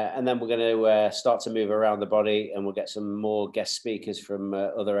 and then we're going to start to move around the body, and we'll get some more guest speakers from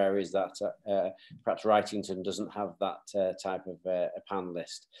other areas that perhaps Wrightington doesn't have that type of a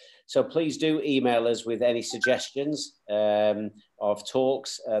panelist. So please do email us with any suggestions of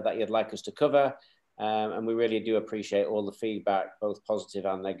talks that you'd like us to cover. And we really do appreciate all the feedback, both positive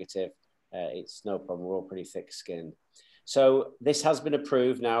and negative. It's no problem. We're all pretty thick-skinned. So this has been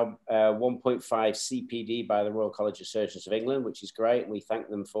approved now, 1.5 CPD by the Royal College of Surgeons of England, which is great. We thank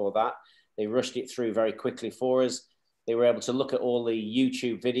them for that. They rushed it through very quickly for us. They were able to look at all the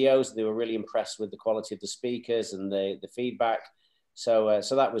YouTube videos. They were really impressed with the quality of the speakers and the feedback. So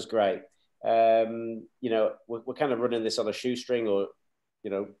that was great. We're kind of running this on a shoestring, or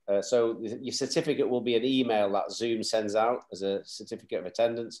so your certificate will be an email that Zoom sends out as a certificate of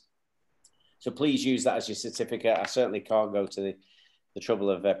attendance. So please use that as your certificate. I certainly can't go to the trouble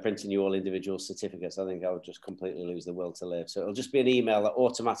of printing you all individual certificates. I think I would just completely lose the will to live. So it'll just be an email that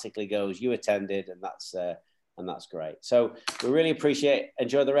automatically goes, you attended, and that's great. So we really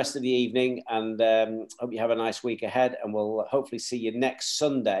enjoy the rest of the evening, and hope you have a nice week ahead, and we'll hopefully see you next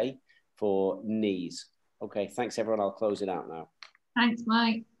Sunday for knees. Okay, thanks everyone. I'll close it out now. Thanks,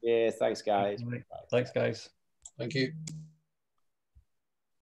 Mike. Yeah, thanks guys. Thanks, guys. Thank you.